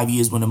 25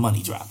 years when the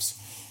money drops.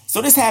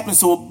 So this happens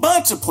to a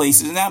bunch of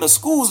places, and now the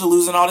schools are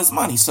losing all this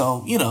money.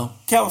 So,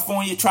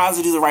 California tries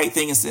to do the right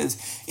thing and says,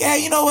 yeah,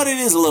 you know what, it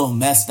is a little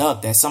messed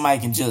up that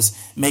somebody can just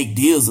make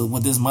deals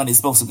with this money is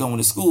supposed to go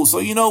into school. So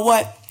you know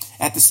what?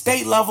 At the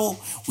state level,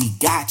 we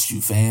got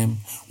you, fam.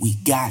 We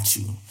got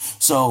you.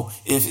 So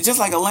if it's just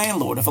like a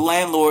landlord, if a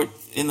landlord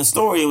in the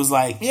story, it was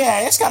like,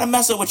 yeah, it's got to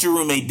mess up what your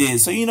roommate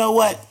did. So you know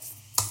what?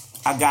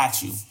 I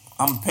got you.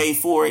 I'm going to pay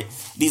for it.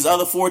 These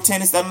other 4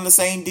 tenants that are in the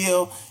same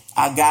deal,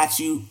 I got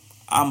you.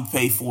 I'm going to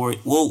pay for it.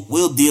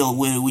 We'll deal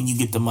with it when you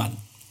get the money.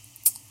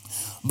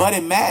 But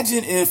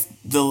imagine if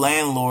the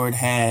landlord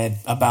had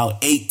about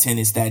 8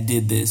 tenants that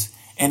did this,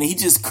 and he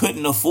just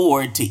couldn't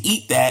afford to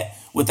eat that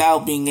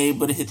without being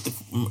able to hit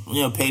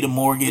the, pay the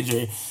mortgage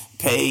or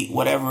pay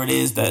whatever it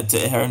is to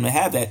him to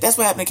have that. That's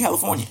what happened in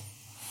California.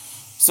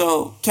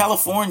 So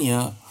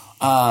California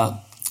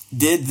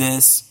did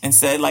this and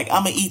said, like,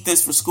 I'm going to eat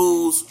this for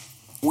schools.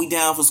 We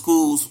down for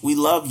schools. We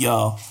love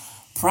y'all.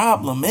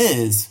 Problem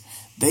is,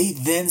 they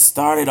then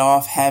started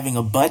off having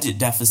a budget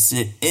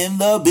deficit in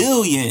the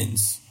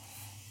billions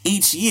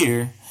each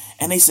year.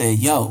 And they said,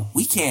 yo,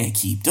 we can't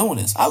keep doing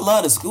this. I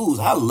love the schools.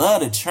 I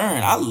love the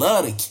churn. I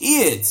love the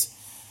kids.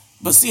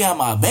 But see how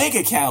my bank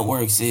account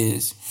works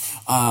is,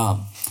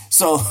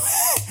 so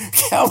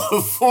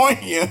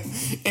California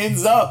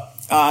ends up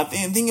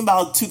thinking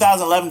about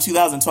 2011,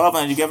 2012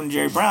 under Governor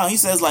Jerry Brown. He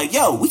says like,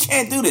 yo, we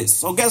can't do this.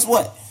 So guess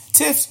what?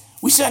 TIFs,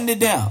 we shutting it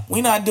down.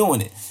 We not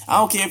doing it. I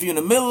don't care if you're in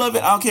the middle of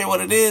it. I don't care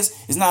what it is.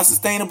 It's not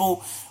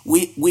sustainable.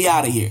 We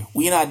out of here.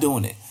 We not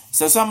doing it.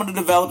 So some of the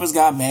developers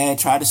got mad,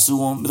 tried to sue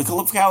them. But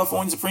the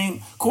California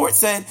Supreme Court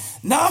said,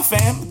 nah,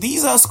 fam,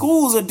 these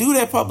schools are due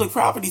their public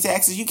property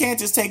taxes. You can't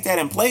just take that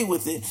and play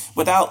with it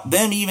without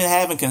them even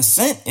having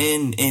consent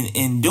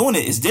in doing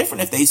it. It's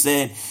different if they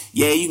said,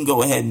 yeah, you can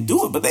go ahead and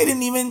do it. But they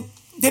didn't even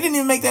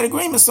make that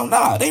agreement. So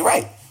nah, they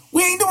right.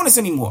 We ain't doing this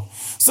anymore.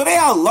 So they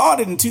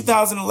outlawed it in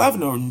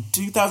 2011 or in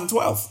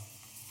 2012.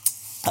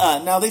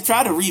 Now they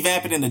try to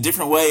revamp it in a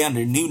different way under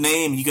a new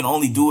name. You can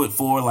only do it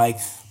for like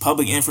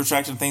public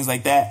infrastructure and things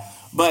like that.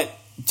 But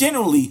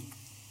generally,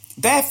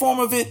 that form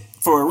of it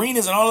for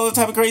arenas and all other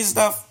type of crazy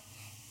stuff,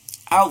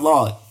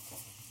 outlawed.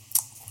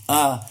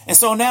 And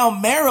so now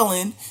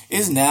Maryland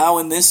is now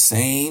in this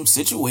same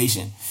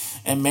situation.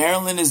 And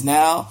Maryland is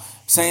now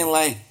saying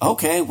like,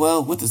 okay,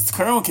 well, with the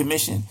Curran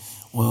Commission,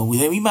 well,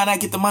 we might not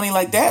get the money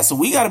like that. So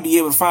we got to be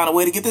able to find a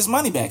way to get this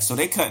money back. So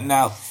they're cutting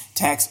out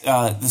tax.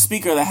 The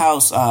Speaker of the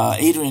House,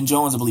 Adrian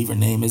Jones, I believe her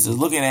name is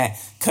looking at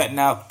cutting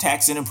out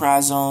tax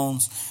enterprise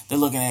zones. They're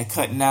looking at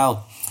cutting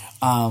out,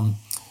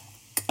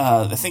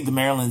 I think the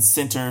Maryland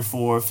Center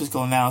for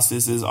Fiscal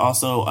Analysis is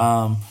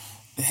also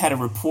had a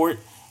report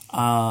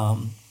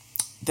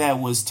that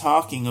was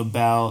talking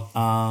about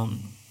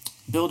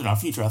Building Our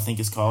Future, I think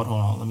it's called.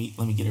 Hold on, let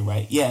me get it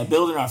right. Yeah,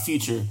 Building Our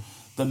Future,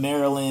 the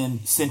Maryland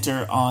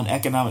Center on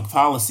Economic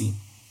Policy,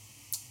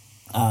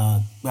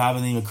 by the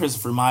name of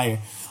Christopher Meyer.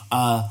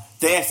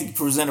 They actually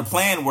present a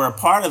plan where a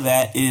part of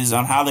that is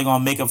on how they're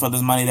going to make up for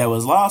this money that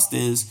was lost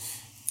is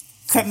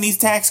cutting these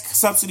tax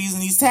subsidies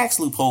and these tax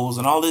loopholes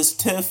and all this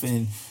TIF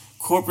and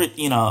corporate,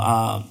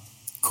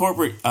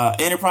 corporate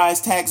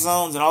enterprise tax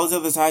zones and all these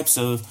other types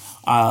of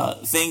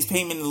things,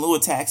 payment in lieu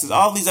of taxes,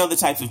 all these other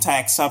types of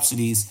tax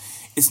subsidies,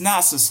 it's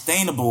not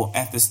sustainable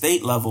at the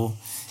state level.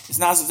 It's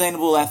not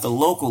sustainable at the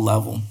local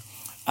level.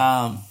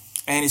 And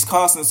it's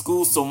costing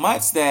schools so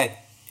much that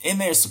in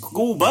their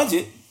school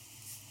budget,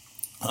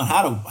 on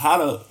how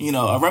to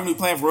a revenue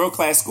plan for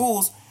world-class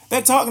schools,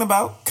 they're talking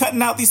about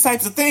cutting out these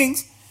types of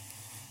things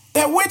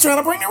that we're trying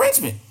to bring to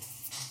Richmond.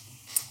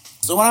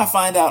 So when I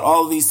find out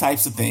all of these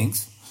types of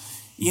things,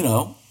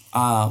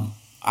 I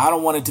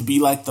don't want it to be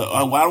like I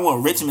don't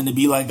want Richmond to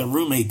be like the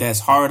roommate that's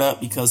hard up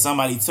because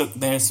somebody took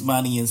their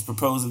money and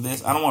proposed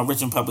this. I don't want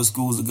Richmond Public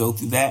Schools to go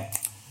through that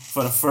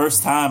for the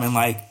first time in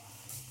like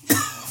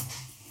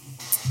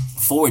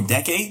 4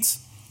 decades.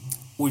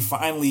 We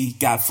finally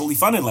got fully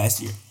funded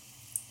last year.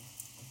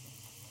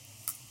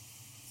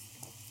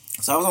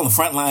 So I was on the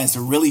front lines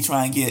to really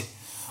try and get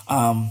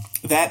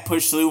that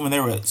pushed through when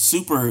there were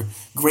super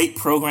great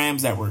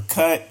programs that were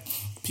cut.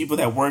 People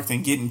that worked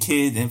in getting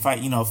kids and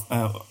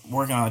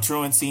working on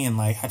truancy and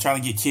like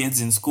trying to get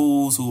kids in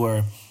schools who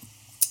are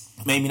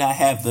maybe not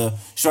have the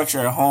structure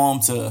at home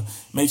to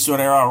make sure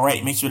they're all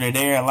right, make sure they're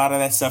there. A lot of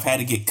that stuff had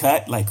to get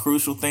cut, like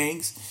crucial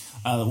things.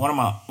 One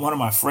of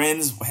my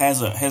friends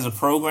has a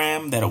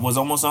program that was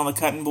almost on the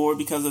cutting board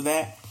because of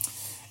that.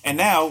 And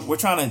now we're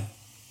trying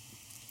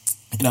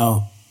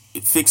to,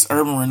 fix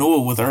urban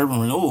renewal with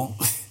urban renewal.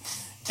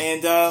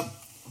 And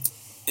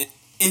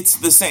it's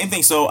the same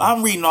thing. So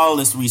I'm reading all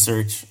this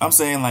research. I'm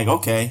saying like,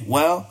 okay,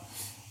 well,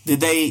 do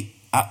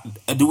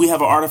we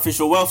have an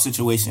artificial wealth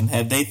situation?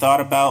 Have they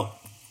thought about,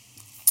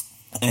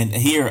 and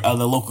here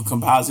the local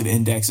composite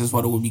index is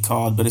what it would be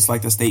called, but it's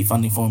like the state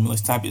funding formula.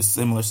 It's type of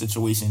similar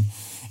situation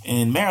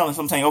in Maryland.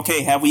 So I'm saying,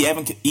 okay, have we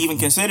even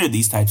considered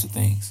these types of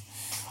things?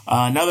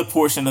 Another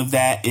portion of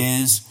that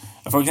is,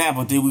 for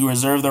example, did we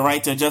reserve the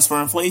right to adjust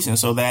for inflation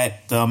so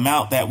that the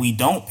amount that we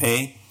don't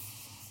pay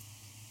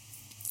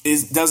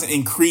doesn't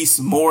increase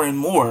more and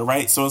more,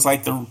 right? So it's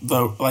like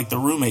the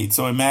roommate.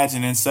 So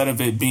imagine instead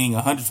of it being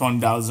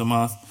 $120 a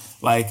month,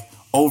 like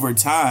over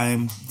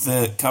time,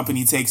 the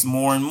company takes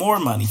more and more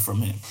money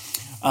from him.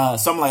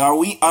 So I'm like, are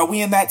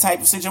we in that type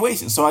of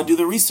situation? So I do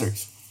the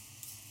research.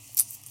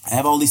 I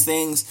have all these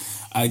things.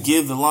 I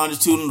give the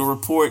longitudinal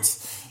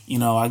reports.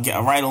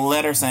 I write a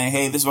letter saying,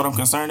 hey, this is what I'm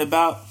concerned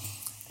about.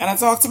 And I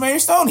talked to Mayor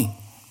Stoney.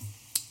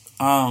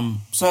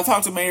 So I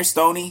talked to Mayor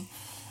Stoney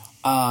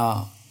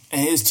and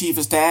his chief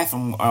of staff,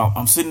 and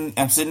I'm sitting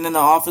in the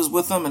office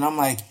with him, and I'm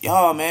like,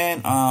 yo,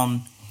 man,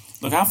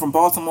 look, I'm from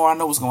Baltimore. I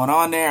know what's going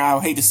on there. I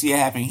would hate to see it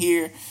happen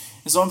here.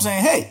 And so I'm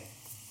saying, hey,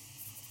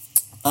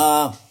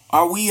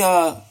 are we, do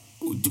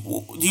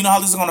you know how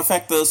this is going to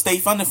affect the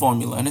state funding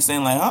formula? And they're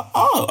saying like,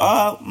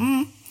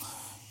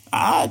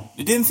 I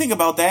didn't think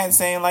about that, and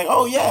saying like,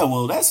 oh yeah,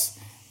 well, that's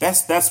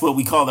what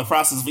we call the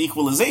process of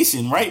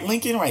equalization, right,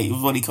 Lincoln? Right,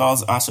 what he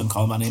calls, I shouldn't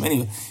call him by name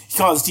anyway. He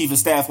calls his chief of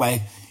staff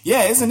like,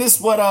 yeah, isn't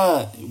this what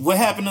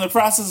happened in the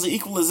process of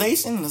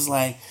equalization? And it's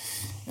like,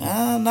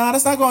 no,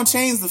 that's not going to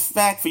change the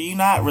fact for you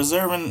not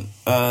reserving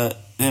the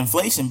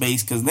inflation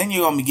base, because then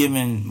you're going to be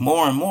giving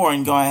more and more,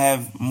 and going to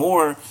have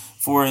more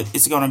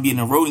it's going to be an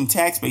eroding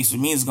tax base,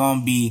 which means it's going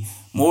to be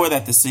more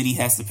that the city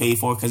has to pay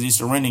for because you're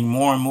surrendering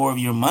more and more of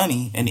your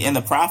money and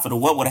the profit of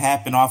what would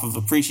happen off of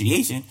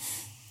appreciation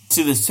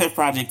to this TIF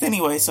project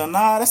anyway. So,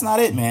 that's not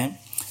it, man.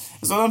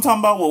 So I'm talking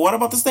about, well, what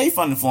about the state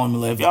funding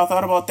formula? If y'all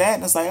thought about that,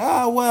 and it's like,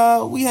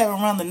 well, we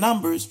haven't run the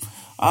numbers.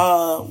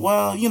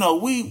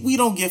 We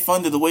don't get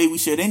funded the way we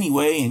should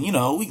anyway. And,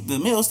 the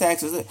meals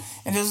taxes,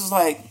 and this is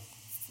like,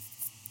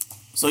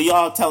 so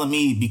y'all telling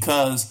me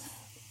because,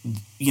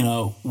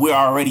 we're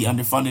already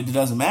underfunded, it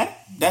doesn't matter?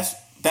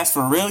 That's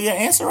for real your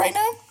answer right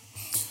now?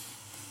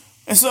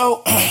 And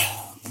so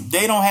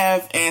they don't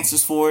have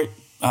answers for it,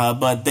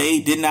 but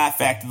they did not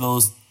factor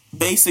those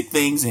basic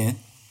things in.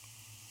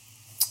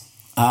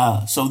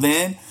 So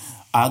then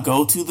I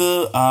go to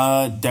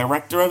the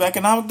director of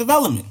economic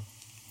development.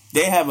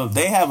 They have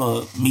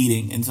a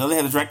meeting, and so they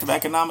have the director of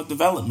economic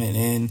development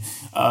and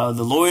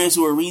the lawyers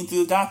who are reading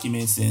through the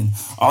documents and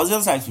all these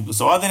other types of people.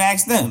 So I then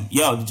asked them,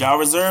 yo, did y'all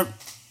reserve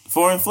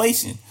for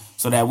inflation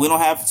so that we're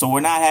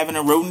not having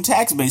a eroding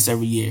tax base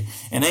every year?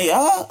 And they,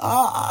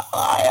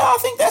 I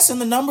think that's in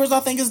the numbers.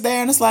 I think it's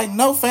there. And it's like,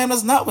 no, fam,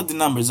 that's not what the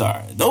numbers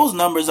are. Those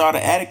numbers are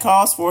the added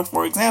cost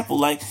for example,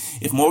 like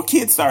if more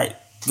kids start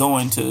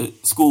going to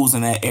schools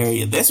in that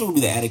area, that's what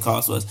the added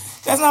cost was.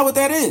 That's not what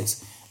that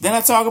is. Then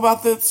I talk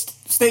about the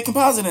state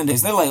composite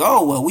index. They're like,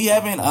 oh, well, we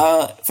haven't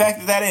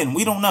factored that in.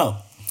 We don't know.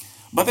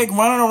 But they're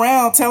running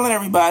around telling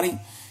everybody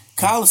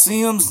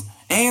Coliseums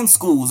and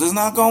schools, it's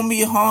not going to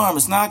be harm.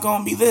 It's not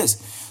going to be this.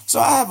 So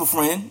I have a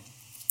friend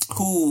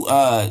who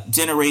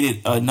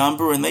generated a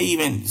number, and they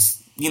even,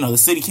 the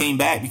city came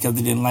back because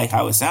they didn't like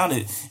how it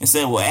sounded and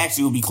said, well,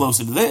 actually, we'll be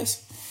closer to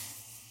this.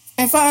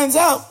 And finds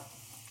out.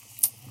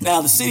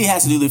 Now, the city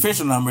has to do the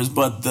official numbers,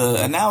 but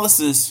the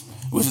analysis,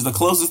 which is the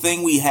closest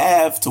thing we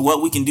have to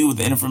what we can do with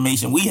the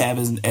information we have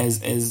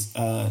as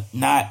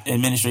not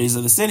administrators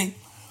of the city,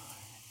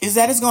 is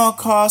that it's going to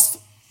cost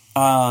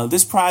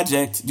this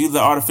project, due to the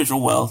artificial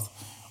wealth,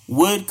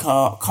 would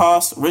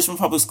cost Richmond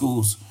Public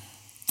Schools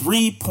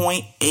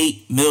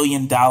 $3.8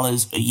 million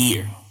a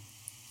year,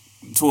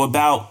 to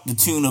about the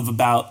tune of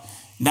about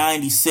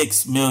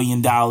 $96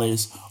 million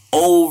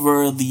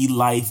over the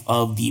life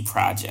of the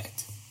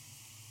project.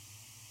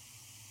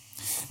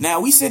 Now,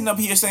 we sitting up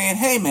here saying,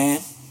 hey, man,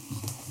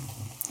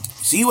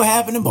 see what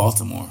happened in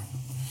Baltimore.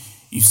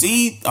 You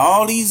see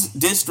all these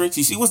districts.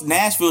 You see what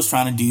Nashville's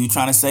trying to do,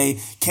 trying to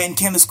say,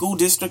 can the school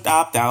district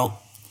opt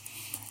out?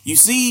 You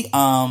see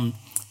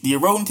the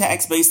eroding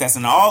tax base that's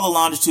in all the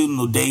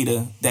longitudinal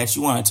data that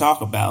you want to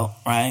talk about,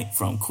 right?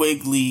 From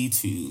Quigley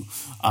to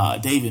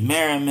David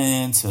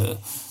Merriman to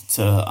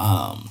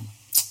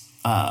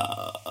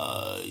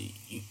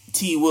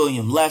T.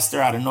 William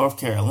Lester out of North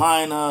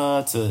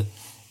Carolina to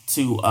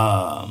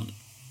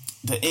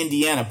the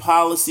Indiana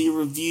Policy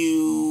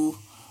Review,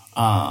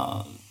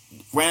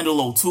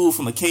 Randall O'Toole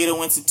from the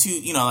Cato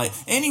Institute. You know, like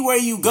anywhere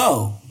you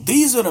go,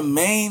 these are the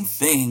main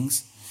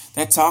things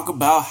that talk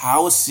about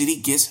how a city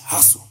gets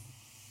hustled.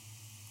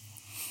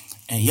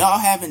 And y'all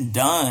haven't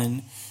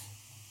done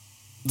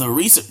the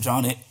research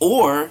on it,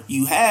 or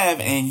you have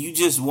and you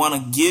just want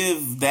to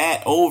give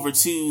that over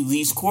to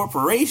these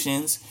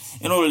corporations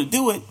in order to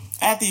do it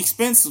at the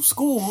expense of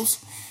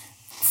schools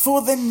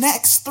for the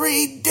next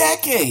 3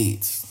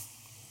 decades.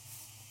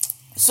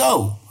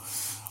 So,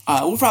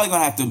 we're probably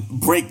going to have to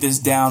break this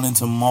down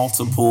into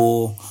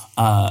multiple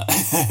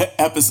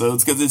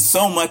episodes, because there's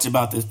so much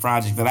about this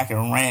project that I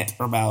can rant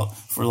about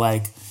for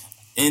like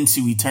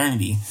into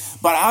eternity.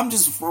 But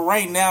for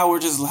right now, we're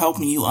just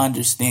helping you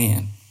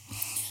understand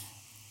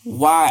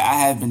why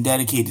I have been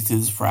dedicated to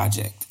this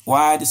project.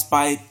 Why,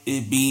 despite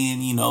it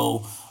being, you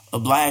know, a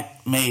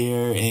black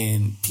mayor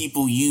and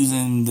people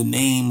using the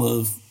name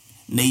of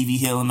Navy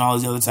Hill and all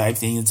these other type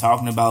things and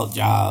talking about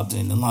jobs,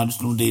 and the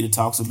longitudinal data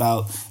talks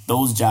about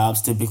those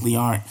jobs typically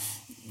aren't,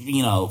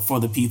 you know, for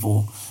the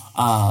people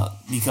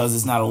because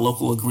it's not a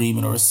local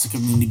agreement or a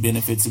community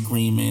benefits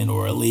agreement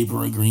or a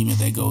labor agreement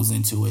that goes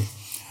into it.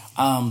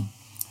 And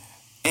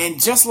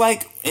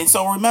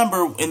so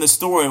remember in the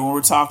story when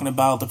we're talking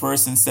about the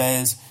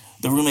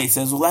roommate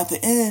says, well, at the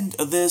end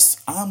of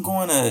this, I'm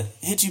going to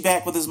hit you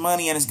back with this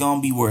money and it's going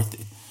to be worth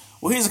it.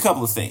 Well, here's a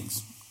couple of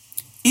things.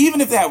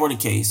 Even if that were the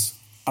case,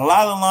 a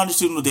lot of the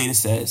longitudinal data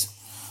says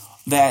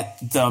that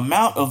the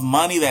amount of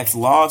money that's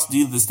lost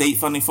due to the state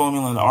funding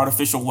formula and the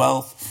artificial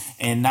wealth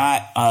and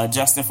not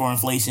adjusting for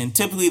inflation,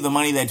 typically the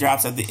money that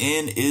drops at the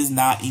end is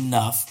not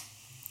enough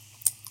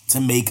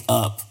to make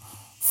up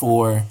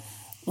for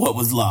what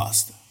was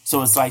lost.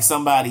 So it's like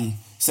somebody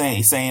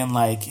saying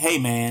like, hey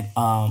man,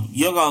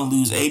 you're going to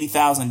lose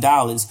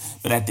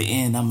 $80,000, but at the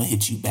end, I'm going to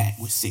hit you back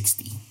with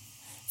 60.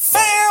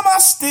 Fam, I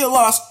still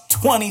lost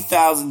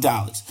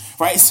 $20,000,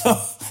 right? So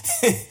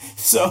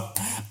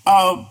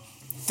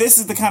this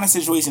is the kind of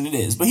situation it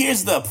is. But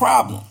here's the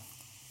problem.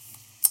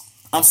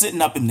 I'm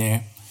sitting up in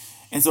there,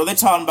 and so they're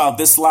talking about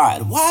this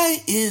slide. Why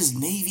is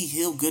Navy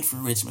Hill good for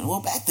Richmond?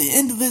 Well, at the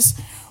end of this,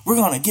 we're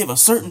going to give a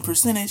certain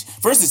percentage.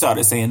 First, they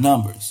started saying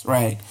numbers,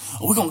 right?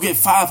 We're going to give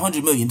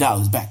 $500 million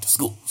back to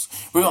schools.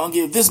 We're going to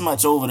give this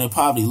much over to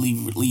poverty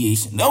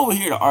alleviation, over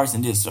here to arts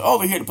and district,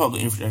 over here to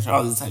public infrastructure,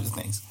 all these types of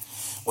things.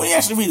 When you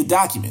actually read the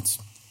documents,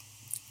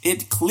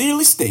 it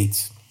clearly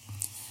states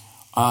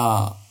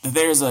that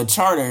there's a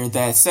charter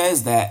that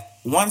says that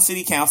one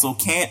city council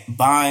can't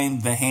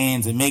bind the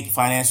hands and make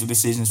financial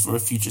decisions for a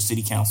future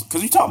city council.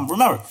 Because we're talking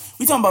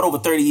about over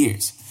 30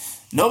 years.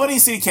 Nobody in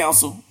city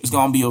council is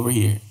going to be over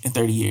here in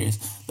 30 years.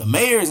 The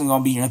mayor isn't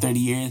going to be here in 30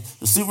 years.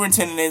 The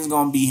superintendent isn't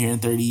going to be here in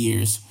 30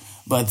 years.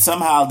 But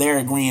somehow they're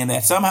agreeing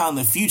that somehow in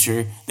the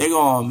future, they're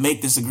going to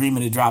make this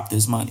agreement to drop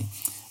this money.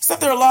 Except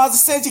there are laws that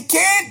says you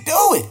can't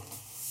do it.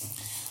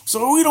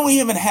 So we don't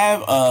even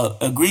have an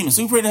agreement.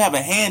 So we pretty much have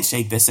a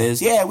handshake that says,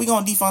 yeah, we're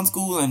going to defund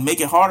schools and make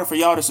it harder for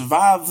y'all to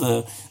survive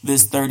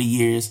this 30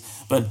 years.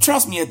 But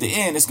trust me, at the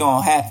end, it's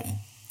going to happen.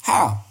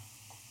 How?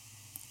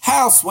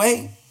 How,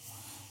 Sway?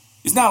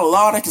 It's not a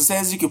law that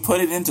says you can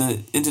put it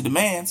into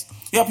demands.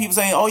 You have people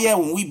saying, oh, yeah,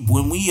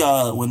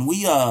 when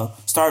we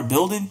start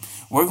building,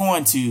 we're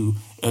going to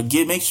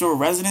make sure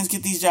residents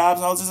get these jobs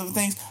and all these other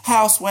things.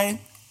 How,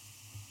 Sway?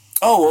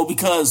 Oh, well,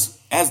 because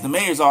as the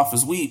mayor's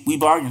office, we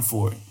bargained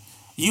for it.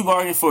 You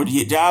bargained for to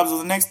get jobs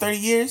over the next 30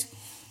 years,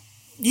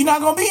 you're not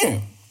going to be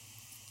here.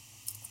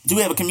 Do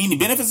we have a community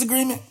benefits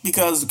agreement?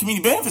 Because the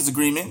community benefits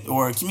agreement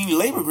or a community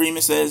labor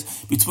agreement says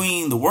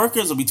between the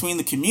workers or between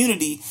the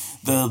community,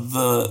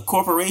 the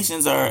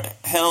corporations are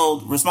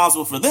held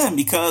responsible for them,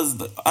 because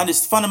the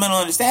fundamental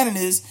understanding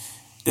is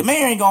the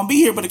mayor ain't going to be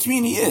here, but the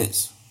community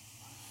is.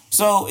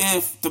 So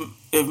if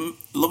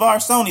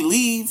LeVar Stoney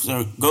leaves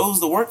or goes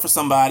to work for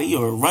somebody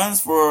or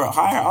runs for a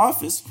higher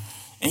office,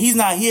 and he's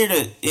not here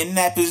in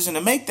that position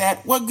to make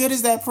that, what good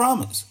is that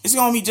promise? It's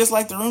going to be just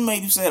like the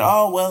roommate who said,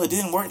 oh, well, it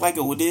didn't work like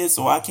it did,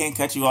 so I can't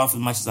cut you off as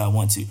much as I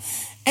want to.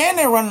 And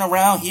they're running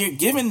around here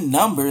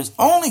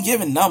only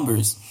giving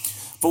numbers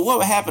for what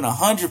would happen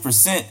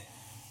 100%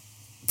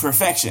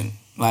 perfection.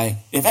 Like,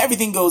 if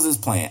everything goes as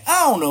planned.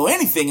 I don't know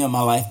anything in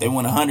my life that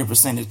went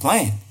 100% as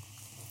planned.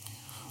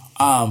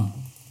 And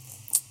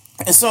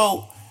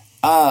so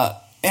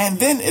And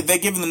then they're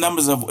giving the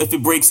numbers of if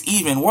it breaks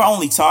even, we're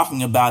only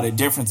talking about a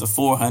difference of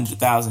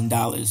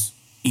 $400,000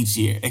 each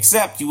year.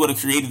 Except you would have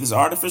created this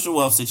artificial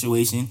wealth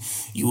situation.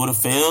 You would have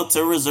failed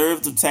to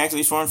reserve the tax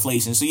base for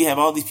inflation. So you have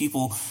all these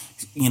people,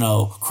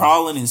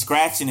 crawling and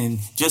scratching, and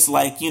just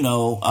like, in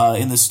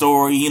the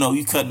story,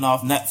 you cutting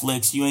off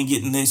Netflix, you ain't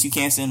getting this, you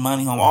can't send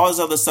money home, all this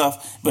other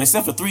stuff. But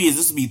except for 3 years,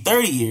 this would be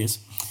 30 years.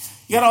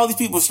 You got all these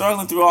people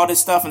struggling through all this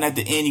stuff, and at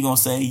the end, you're going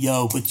to say,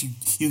 yo, but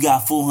you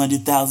got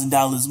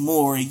 $400,000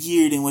 more a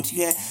year than what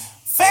you had.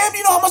 Fam,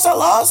 you know how much I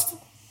lost?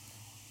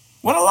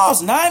 When I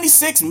lost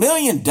 $96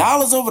 million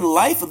over the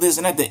life of this,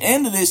 and at the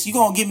end of this, you're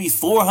going to give me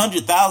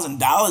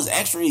 $400,000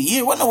 extra a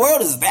year? What in the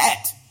world is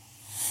that?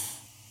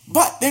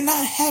 But they're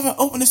not having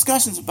open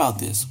discussions about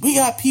this. We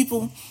got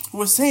people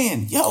who are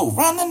saying, yo,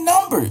 run the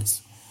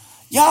numbers.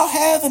 Y'all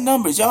have the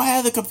numbers. Y'all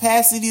have the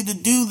capacity to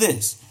do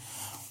this.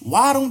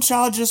 Why don't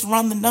y'all just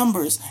run the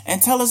numbers and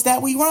tell us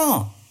that we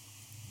wrong?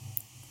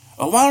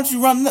 Or why don't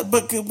you run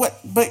but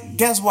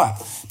guess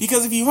what?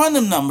 Because if you run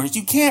them numbers,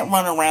 you can't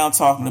run around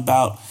talking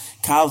about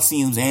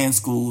coliseums and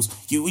schools.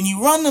 When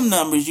you run them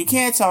numbers, you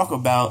can't talk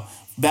about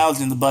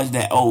balancing the budget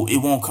that, it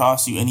won't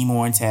cost you any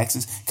more in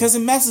taxes, because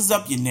it messes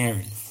up your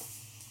narrative.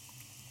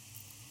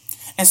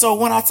 And so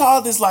when I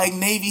talk this like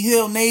Navy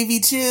Hill, Navy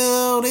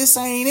chill, this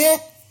ain't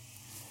it.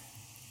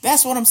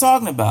 That's what I'm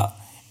talking about.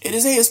 It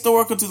is a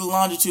historical to the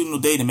longitudinal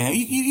data, man.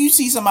 You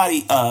see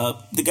somebody,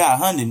 the guy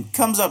Hunden,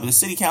 comes up at the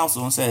city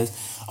council and says,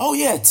 oh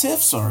yeah,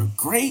 TIFs are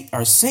great,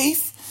 are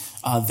safe.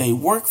 They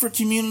work for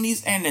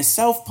communities and they're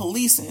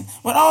self-policing.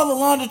 When all the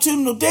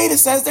longitudinal data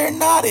says they're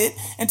not it,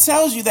 and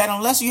tells you that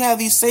unless you have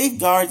these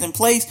safeguards in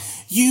place,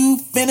 you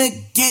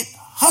finna get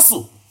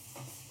hustled.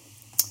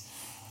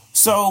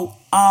 So,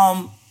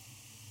 and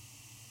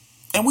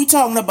we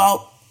talking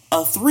about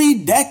a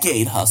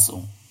 3-decade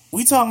hustle.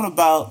 We talking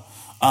about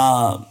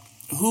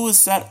who is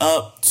set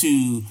up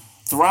to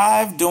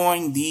thrive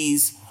during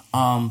these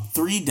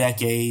 3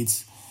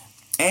 decades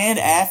and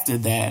after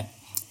that,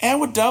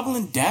 and we're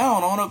doubling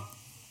down on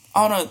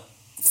a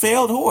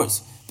failed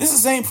horse. This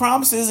is the same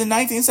promises in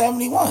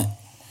 1971.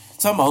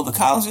 Talking about the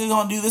Coliseum, we're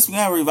gonna do this, we're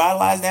gonna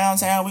revitalize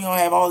downtown, we're gonna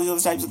have all these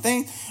other types of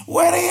things.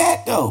 Where they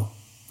at though?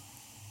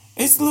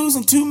 It's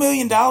losing $2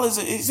 million.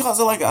 It's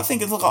also like, I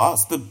think it's like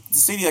the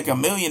city like $1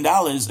 million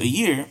a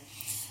year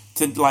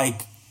to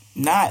like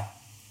not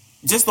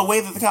just the way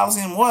that the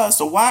Coliseum was.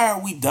 So why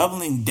are we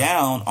doubling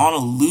down on a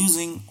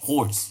losing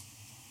horse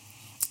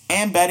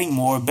and betting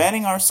more,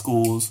 betting our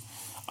schools,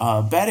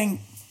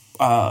 betting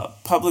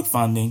public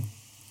funding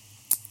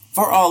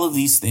for all of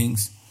these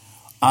things?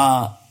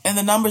 And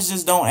the numbers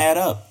just don't add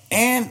up.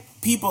 And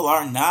people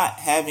are not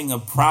having a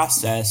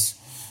process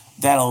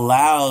that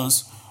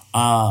allows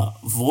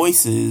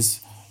voices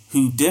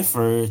who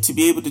differ to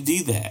be able to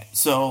do that.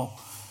 So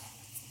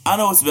I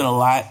know it's been a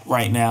lot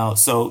right now.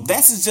 So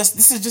this is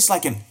just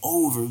like an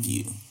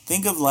overview.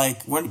 Think of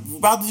like, we're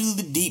about to do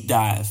the deep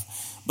dive,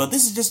 but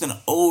this is just an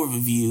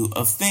overview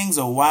of things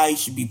of why you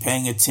should be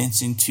paying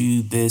attention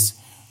to this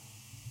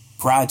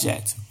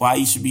project, why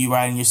you should be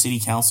writing your city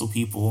council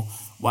people,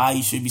 why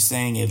you should be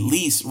saying at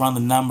least run the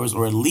numbers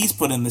or at least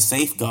put in the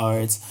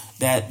safeguards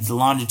that the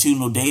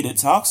longitudinal data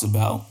talks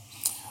about.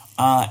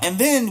 And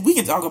then we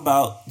can talk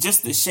about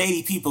just the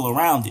shady people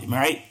around it,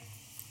 right?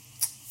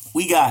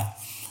 We got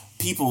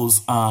people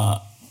with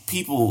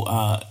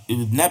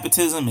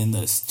nepotism and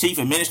the chief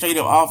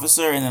administrative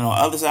officer, and then on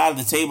the other side of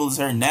the table is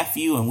her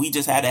nephew, and we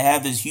just had to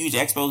have this huge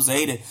expose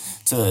to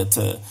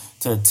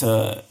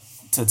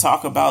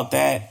talk about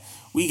that.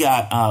 We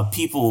got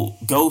people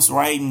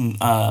ghostwriting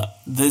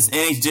this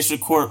NH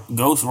District Court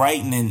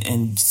ghostwriting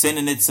and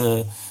sending it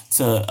to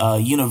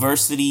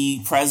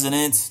university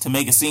presidents to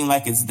make it seem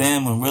like it's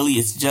them when really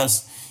it's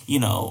just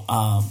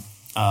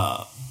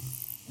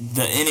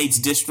the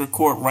NH District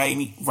Court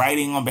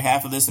writing on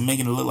behalf of this and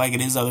making it look like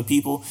it is other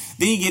people.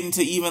 Then you get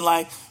into even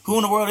like, who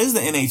in the world is the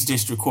NH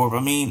District Court?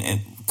 I mean,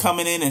 and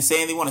coming in and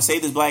saying they want to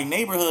save this black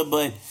neighborhood,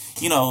 but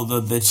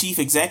the chief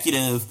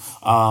executive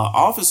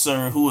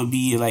officer who would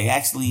be like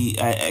actually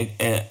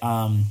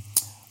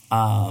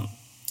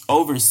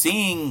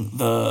overseeing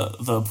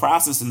the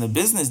process and the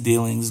business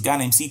dealings, a guy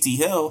named C.T.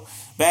 Hill,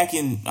 back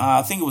in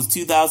I think it was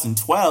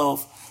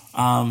 2012,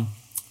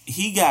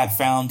 he got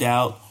found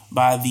out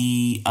by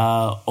the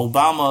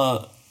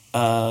Obama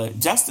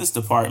Justice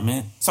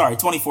Department.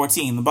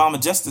 2014, the Obama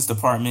Justice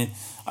Department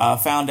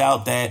found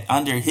out that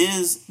under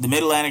the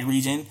Mid-Atlantic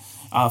region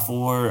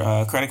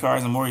for credit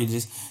cards and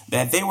mortgages,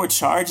 that they were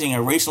charging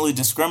a racially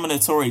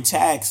discriminatory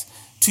tax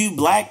to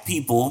black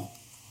people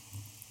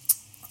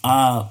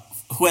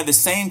who had the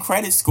same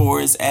credit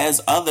scores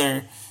as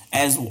their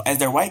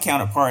white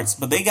counterparts,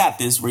 but they got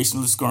this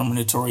racially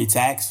discriminatory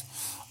tax.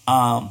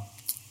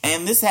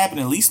 And this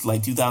happened at least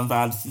like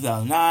 2005 to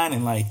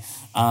 2009,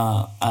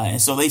 and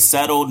so they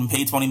settled and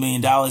paid $20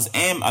 million.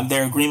 And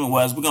their agreement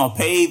was, we're going to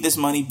pay this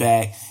money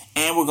back,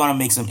 and we're going to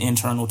make some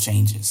internal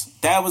changes.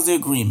 That was the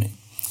agreement.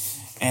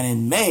 And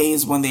in May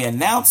is when they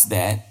announced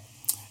that.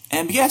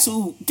 And guess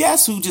who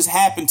just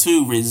happened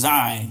to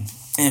resign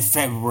in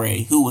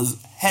February? Who was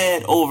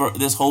head over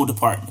this whole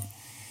department.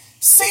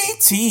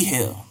 C.T.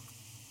 Hill.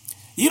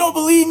 You don't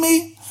believe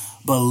me?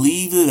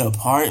 Believe the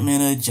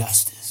Department of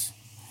Justice.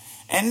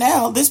 And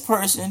now this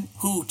person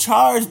who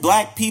charged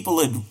black people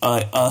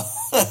a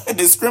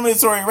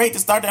discriminatory rate to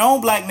start their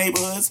own black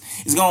neighborhoods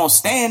is going to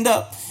stand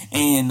up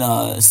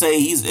and say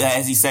he's,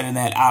 as he said in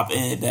that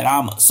op-ed, that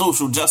I'm a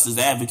social justice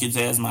advocate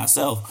as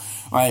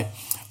myself, right?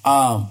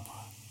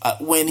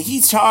 When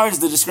he charged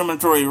the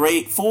discriminatory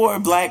rate for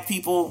black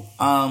people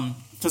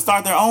to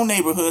start their own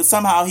neighborhood,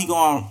 somehow he's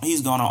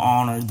going to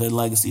honor the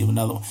legacy of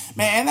another one.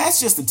 Man, that's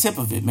just the tip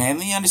of it, man.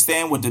 Then you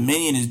understand what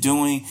Dominion is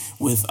doing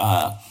with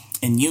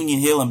in Union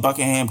Hill and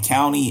Buckingham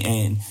County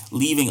and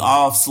leaving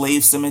off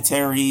slave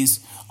cemeteries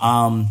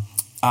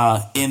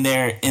in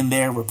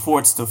their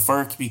reports to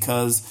FERC,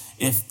 because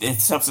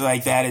if something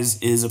like that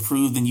is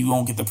approved, then you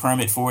won't get the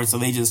permit for it. So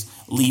they just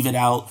leave it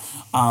out,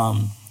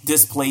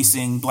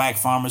 displacing black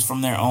farmers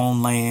from their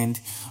own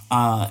land.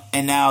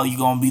 And now you're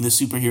going to be the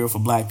superhero for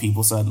black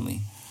people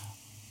suddenly.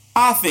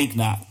 I think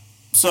not.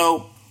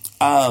 So,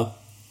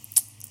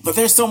 but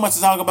there's so much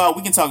to talk about.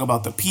 We can talk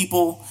about the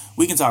people.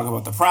 We can talk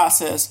about the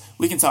process.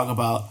 We can talk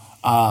about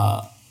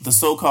the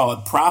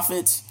so-called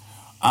prophets.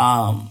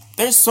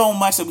 There's so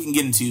much that we can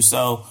get into.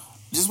 So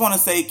just want to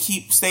say,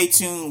 stay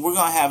tuned. We're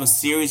going to have a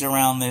series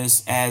around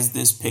this as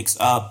this picks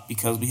up,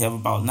 because we have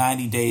about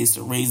 90 days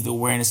to raise the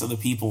awareness of the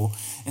people.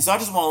 And so I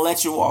just want to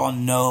let you all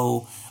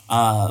know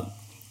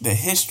the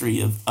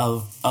history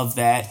of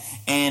that.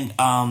 And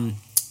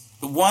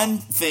one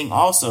thing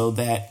also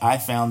that I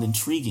found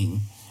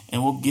intriguing,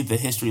 and we'll get the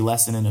history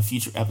lesson in a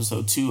future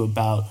episode too,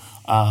 about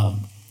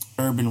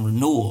urban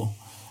renewal,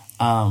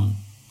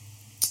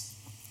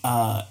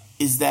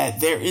 is that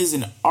there is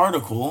an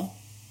article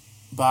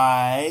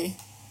by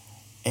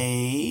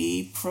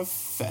a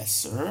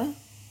professor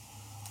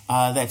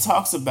that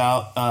talks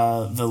about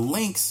the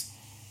links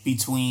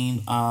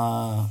between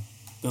the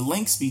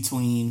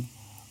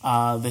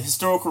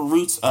historical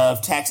roots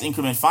of tax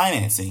increment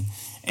financing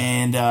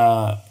and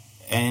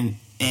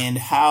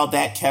how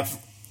that kept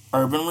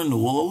urban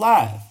renewal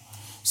alive.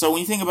 So when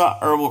you think about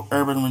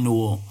urban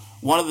renewal,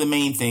 one of the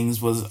main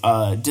things was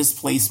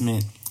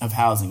displacement of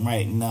housing,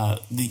 right? And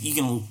you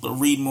can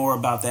read more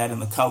about that in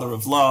The Color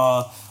of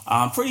Law.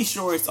 I'm pretty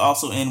sure it's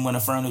also in When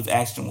Affirmative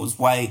Action Was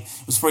White.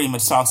 It was pretty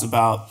much talks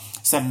about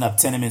setting up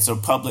tenements or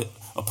public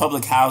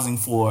housing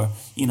for,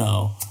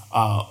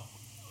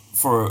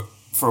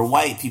 for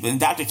white people. And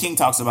Dr. King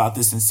talks about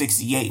this in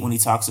 1968 when he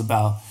talks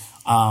about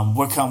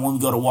when we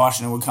go to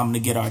Washington, we're coming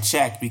to get our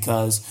check,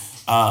 because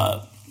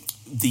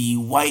the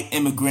white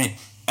immigrant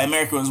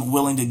America was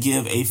willing to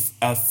give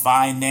a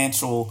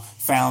financial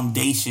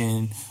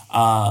foundation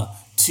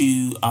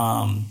to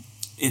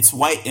its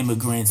white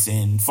immigrants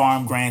and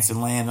farm grants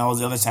and land and all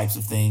those other types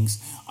of things.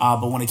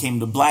 But when it came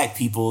to black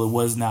people, it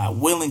was not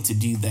willing to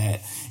do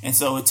that. And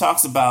so it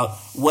talks about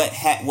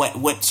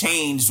what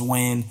changed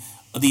when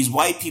these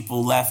white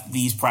people left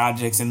these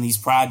projects, and these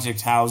project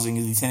housing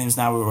and these tenements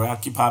now were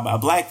occupied by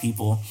black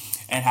people,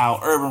 and how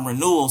urban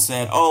renewal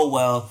said, oh,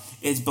 well,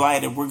 it's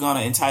blighted. We're going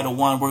to, in Title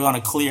I, we're going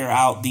to clear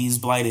out these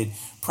blighted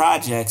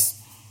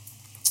projects,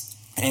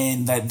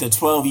 and that the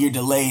 12-year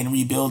delay in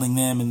rebuilding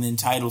them, and then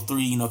Title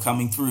III,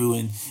 coming through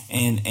and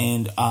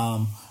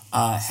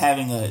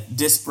having a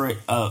disparate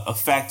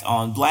effect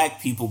on black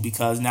people,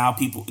 because now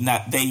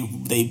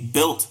they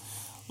built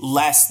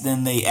less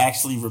than they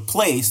actually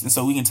replaced. And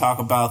so we can talk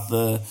about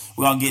we're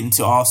going to get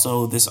into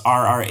also this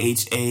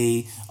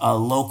RRHA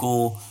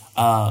local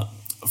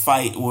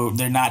fight, where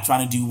they're not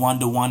trying to do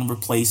one-to-one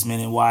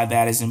replacement, and why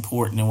that is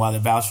important, and why the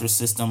voucher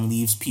system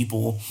leaves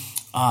people,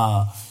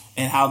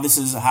 and how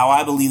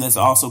I believe that's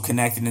also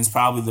connected, and it's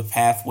probably the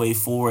pathway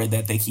forward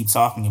that they keep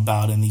talking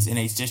about in these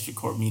NH District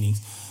Court meetings.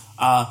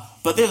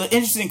 But there's an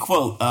interesting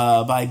quote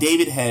by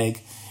David Hegg,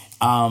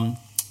 and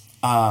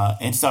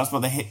it talks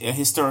about the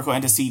historical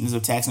antecedents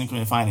of tax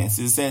increment finance.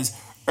 It says,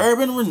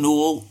 urban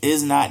renewal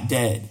is not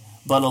dead,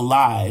 but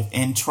alive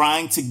and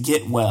trying to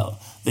get well.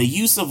 The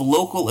use of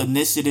local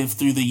initiative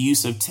through the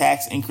use of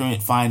tax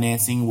increment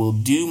financing will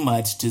do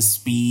much to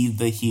speed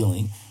the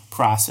healing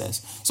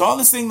process. So all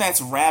this thing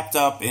that's wrapped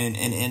up in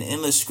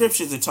the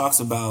scriptures, it talks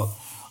about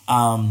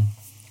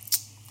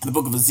the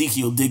book of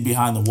Ezekiel, dig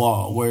behind the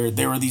wall, where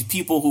there were these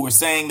people who were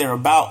saying they're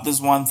about this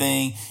one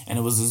thing, and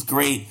it was this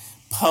great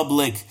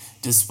public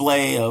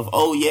display of,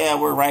 oh yeah,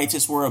 we're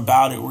righteous, we're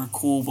about it, we're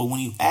cool. But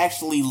when you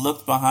actually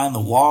looked behind the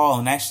wall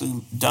and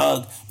actually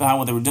dug behind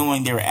what they were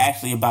doing, they were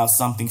actually about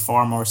something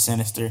far more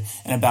sinister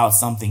and about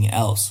something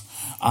else.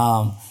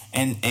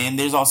 And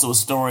there's also a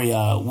story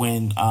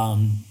when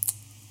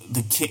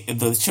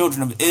the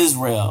children of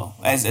Israel,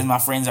 as my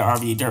friends at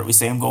RVA Dirt would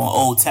say, I'm going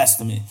Old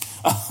Testament.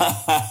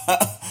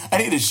 I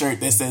need a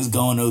shirt that says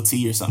going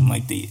OT or something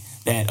like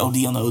that.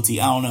 OD on the OT.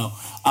 I don't know.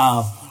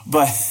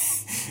 But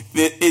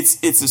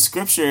it's a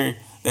scripture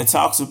that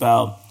talks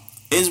about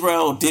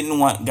Israel didn't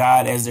want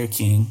God as their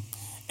king,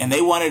 and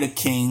they wanted a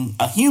king,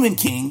 a human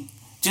king,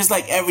 just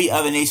like every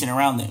other nation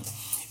around them.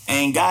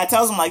 And God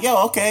tells them, like,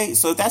 yo, okay,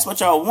 so if that's what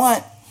y'all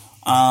want,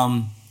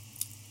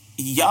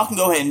 y'all can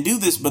go ahead and do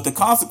this, but the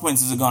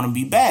consequences are going to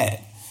be bad.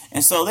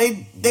 And so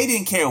they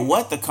didn't care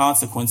what the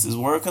consequences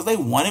were because they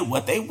wanted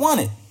what they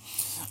wanted.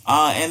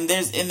 And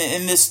there's in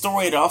this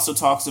story, it also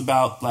talks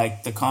about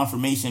like the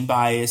confirmation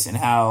bias and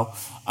how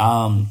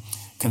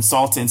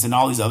consultants and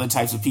all these other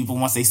types of people,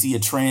 once they see a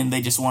trend,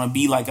 they just want to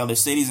be like other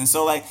cities. And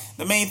so like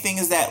the main thing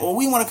is that, well,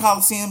 we want a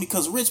Coliseum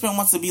because Richmond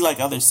wants to be like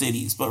other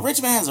cities. But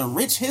Richmond has a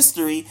rich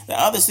history that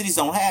other cities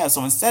don't have.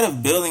 So instead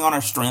of building on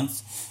our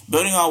strengths,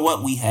 building on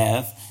what we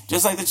have,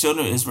 just like the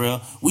children of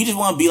Israel, we just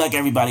want to be like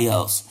everybody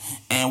else.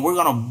 And we're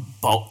going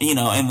to,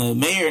 and the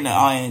mayor and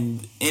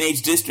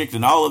NH District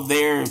and all of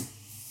their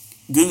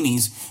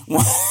Goonies,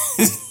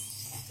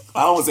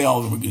 I don't want to say all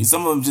of them are Goonies.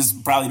 Some of them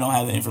just probably don't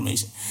have the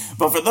information.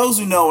 But for those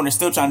who know and are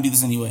still trying to do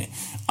this anyway,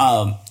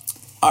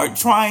 are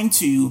trying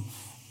to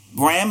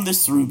ram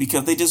this through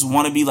because they just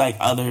want to be like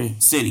other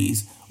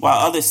cities. While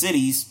other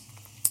cities,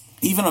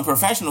 even a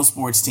professional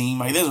sports team,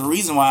 like there's a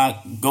reason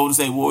why Golden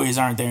State Warriors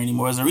aren't there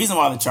anymore. There's a reason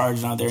why the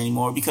Chargers aren't there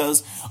anymore,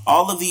 because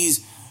all of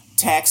these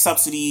tax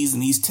subsidies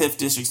and these TIF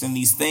districts and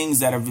these things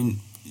that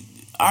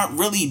aren't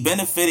really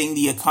benefiting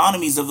the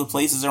economies of the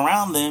places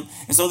around them.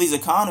 And so these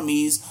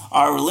economies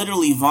are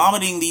literally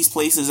vomiting these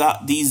places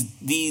out,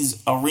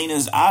 these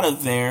arenas out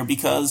of there,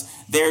 because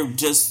they're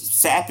just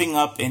sapping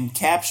up and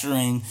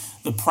capturing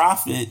the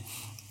profit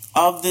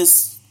of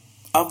this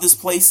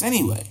place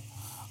anyway.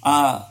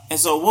 And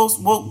so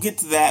we'll get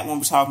to that when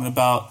we're talking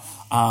about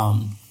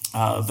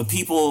the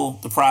people,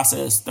 the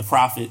process, the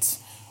profits.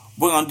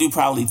 We're going to do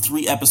probably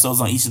 3 episodes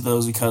on each of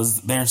those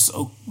because they're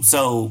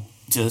so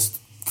just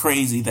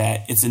crazy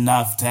that it's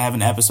enough to have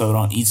an episode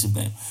on each of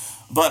them.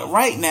 But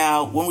right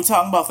now, when we're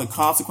talking about the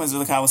consequences of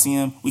the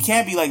Coliseum, we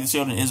can't be like the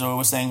children of Israel.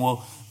 We're saying,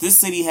 well, this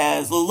city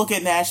look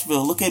at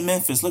Nashville, look at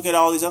Memphis, look at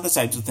all these other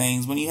types of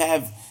things. When you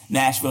have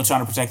Nashville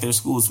trying to protect their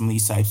schools from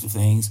these types of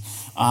things.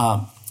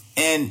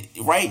 And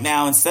right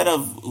now, instead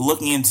of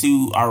looking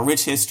into our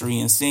rich history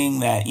and seeing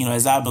that,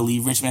 as I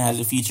believe Richmond has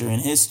a future in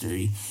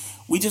history,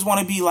 we just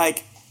want to be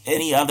like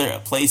any other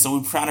place. So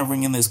we're trying to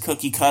bring in this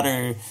cookie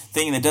cutter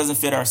thing that doesn't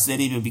fit our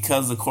city, but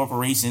because the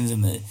corporations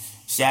and the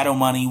shadow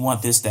money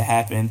want this to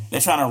happen, they're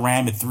trying to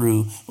ram it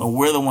through, but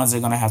we're the ones that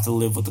are going to have to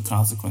live with the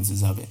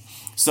consequences of it.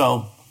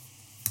 So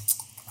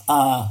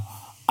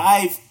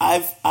I've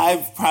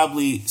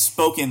probably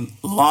spoken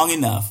long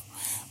enough.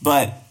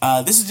 But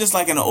this is just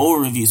like an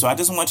overview. So I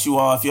just want you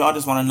all, if you all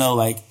just want to know,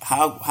 like,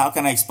 how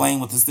can I explain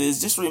what this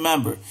is? Just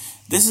remember,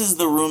 this is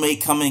the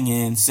roommate coming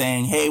in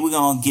saying, hey, we're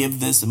going to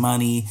give this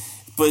money.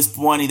 But it's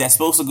money that's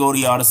supposed to go to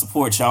y'all to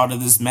support y'all to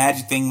this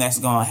magic thing that's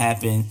going to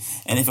happen.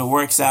 And if it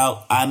works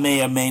out, I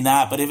may or may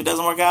not. But if it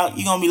doesn't work out,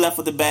 you're going to be left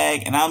with the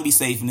bag. And I'm going to be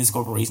safe and this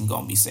corporation's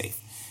going to be safe.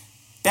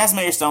 That's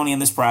Mayor Stoney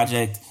and this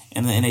project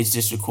and the NH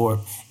District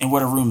Corp. And we're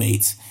the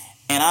roommates.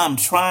 And I'm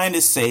trying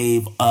to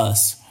save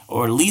us,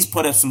 or at least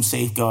put up some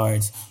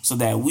safeguards so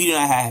that we do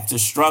not have to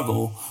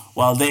struggle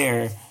while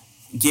they're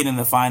getting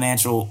the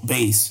financial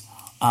base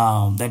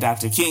that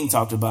Dr. King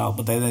talked about,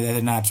 but that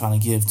they're not trying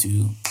to give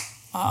to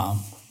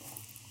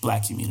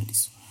Black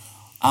communities.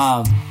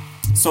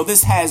 So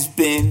this has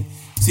been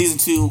Season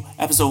 2,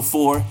 Episode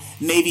 4,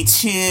 Navy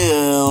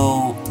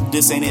Chill,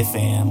 This Ain't It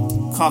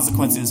Fam,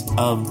 Consequences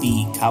of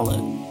the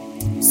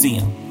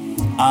Coliseum.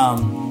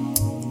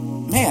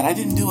 Man, I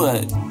didn't do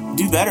a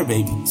Do Better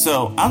Baby,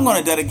 so I'm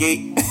going to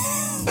dedicate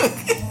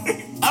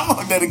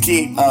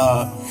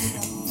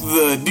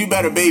the Do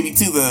Better Baby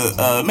to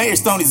the Mayor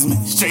Stoney's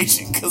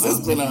administration, because it's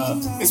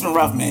been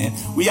rough, man.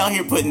 We out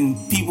here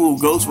putting people who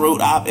ghost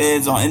wrote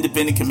op-eds on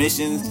independent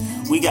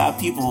commissions. We got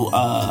people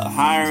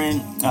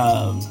hiring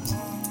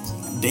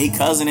they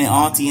cousin and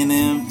auntie and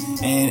them,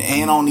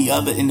 and on the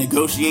other, and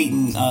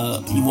negotiating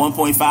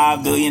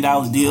 $1.5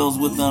 billion deals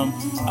with them.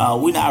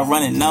 We're not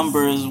running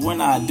numbers. We're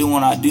not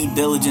doing our due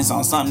diligence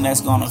on something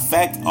that's going to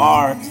affect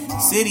our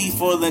city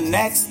for the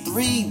next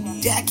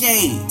 3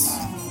 decades.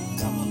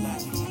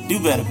 Do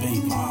better,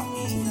 baby.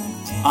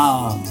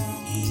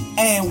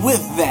 And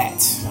with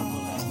that,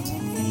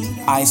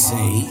 I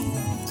say,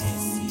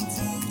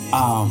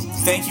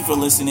 thank you for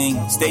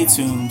listening. Stay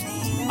tuned.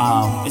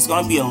 It's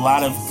going to be a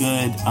lot of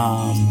good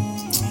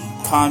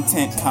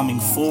content coming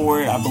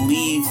forward. I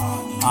believe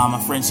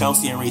my friend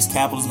Chelsea at Race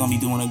Capital is going to be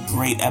doing a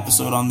great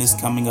episode on this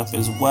coming up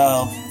as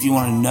well. If you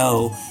want to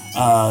know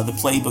the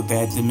playbook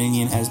that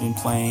Dominion has been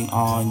playing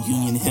on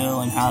Union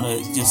Hill and how to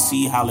just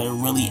see how they're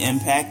really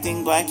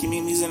impacting Black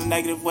communities in a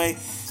negative way,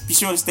 be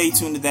sure to stay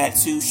tuned to that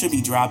too. Should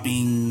be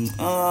dropping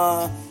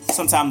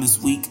sometime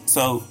this week,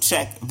 so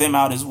check them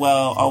out as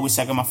well. Always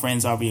check out my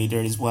friends RBA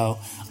Dirt as well.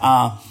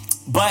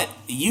 But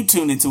you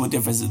tuned into A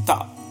Difference in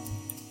Thought.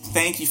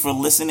 Thank you for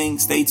listening.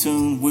 Stay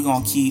tuned. We're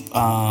going to keep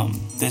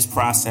this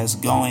process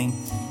going.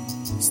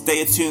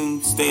 Stay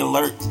attuned. Stay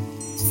alert.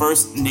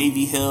 First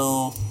Navy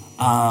Hill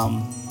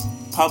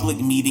public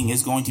meeting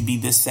is going to be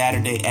this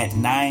Saturday at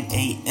 9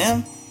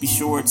 a.m. Be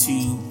sure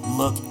to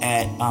look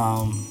at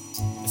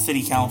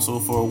City Council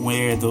for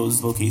where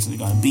those locations are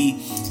going to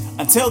be.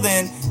 Until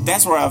then,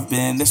 that's where I've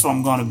been. That's where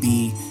I'm going to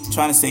be,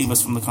 trying to save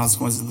us from the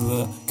consequences of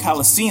the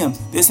Coliseum.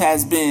 This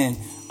has been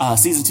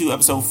Season 2,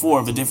 Episode 4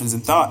 of A Difference in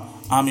Thought.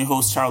 I'm your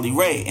host, Charlie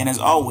Ray, and as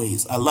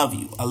always, I love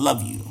you. I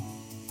love you.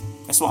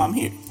 That's why I'm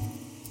here.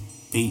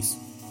 Peace.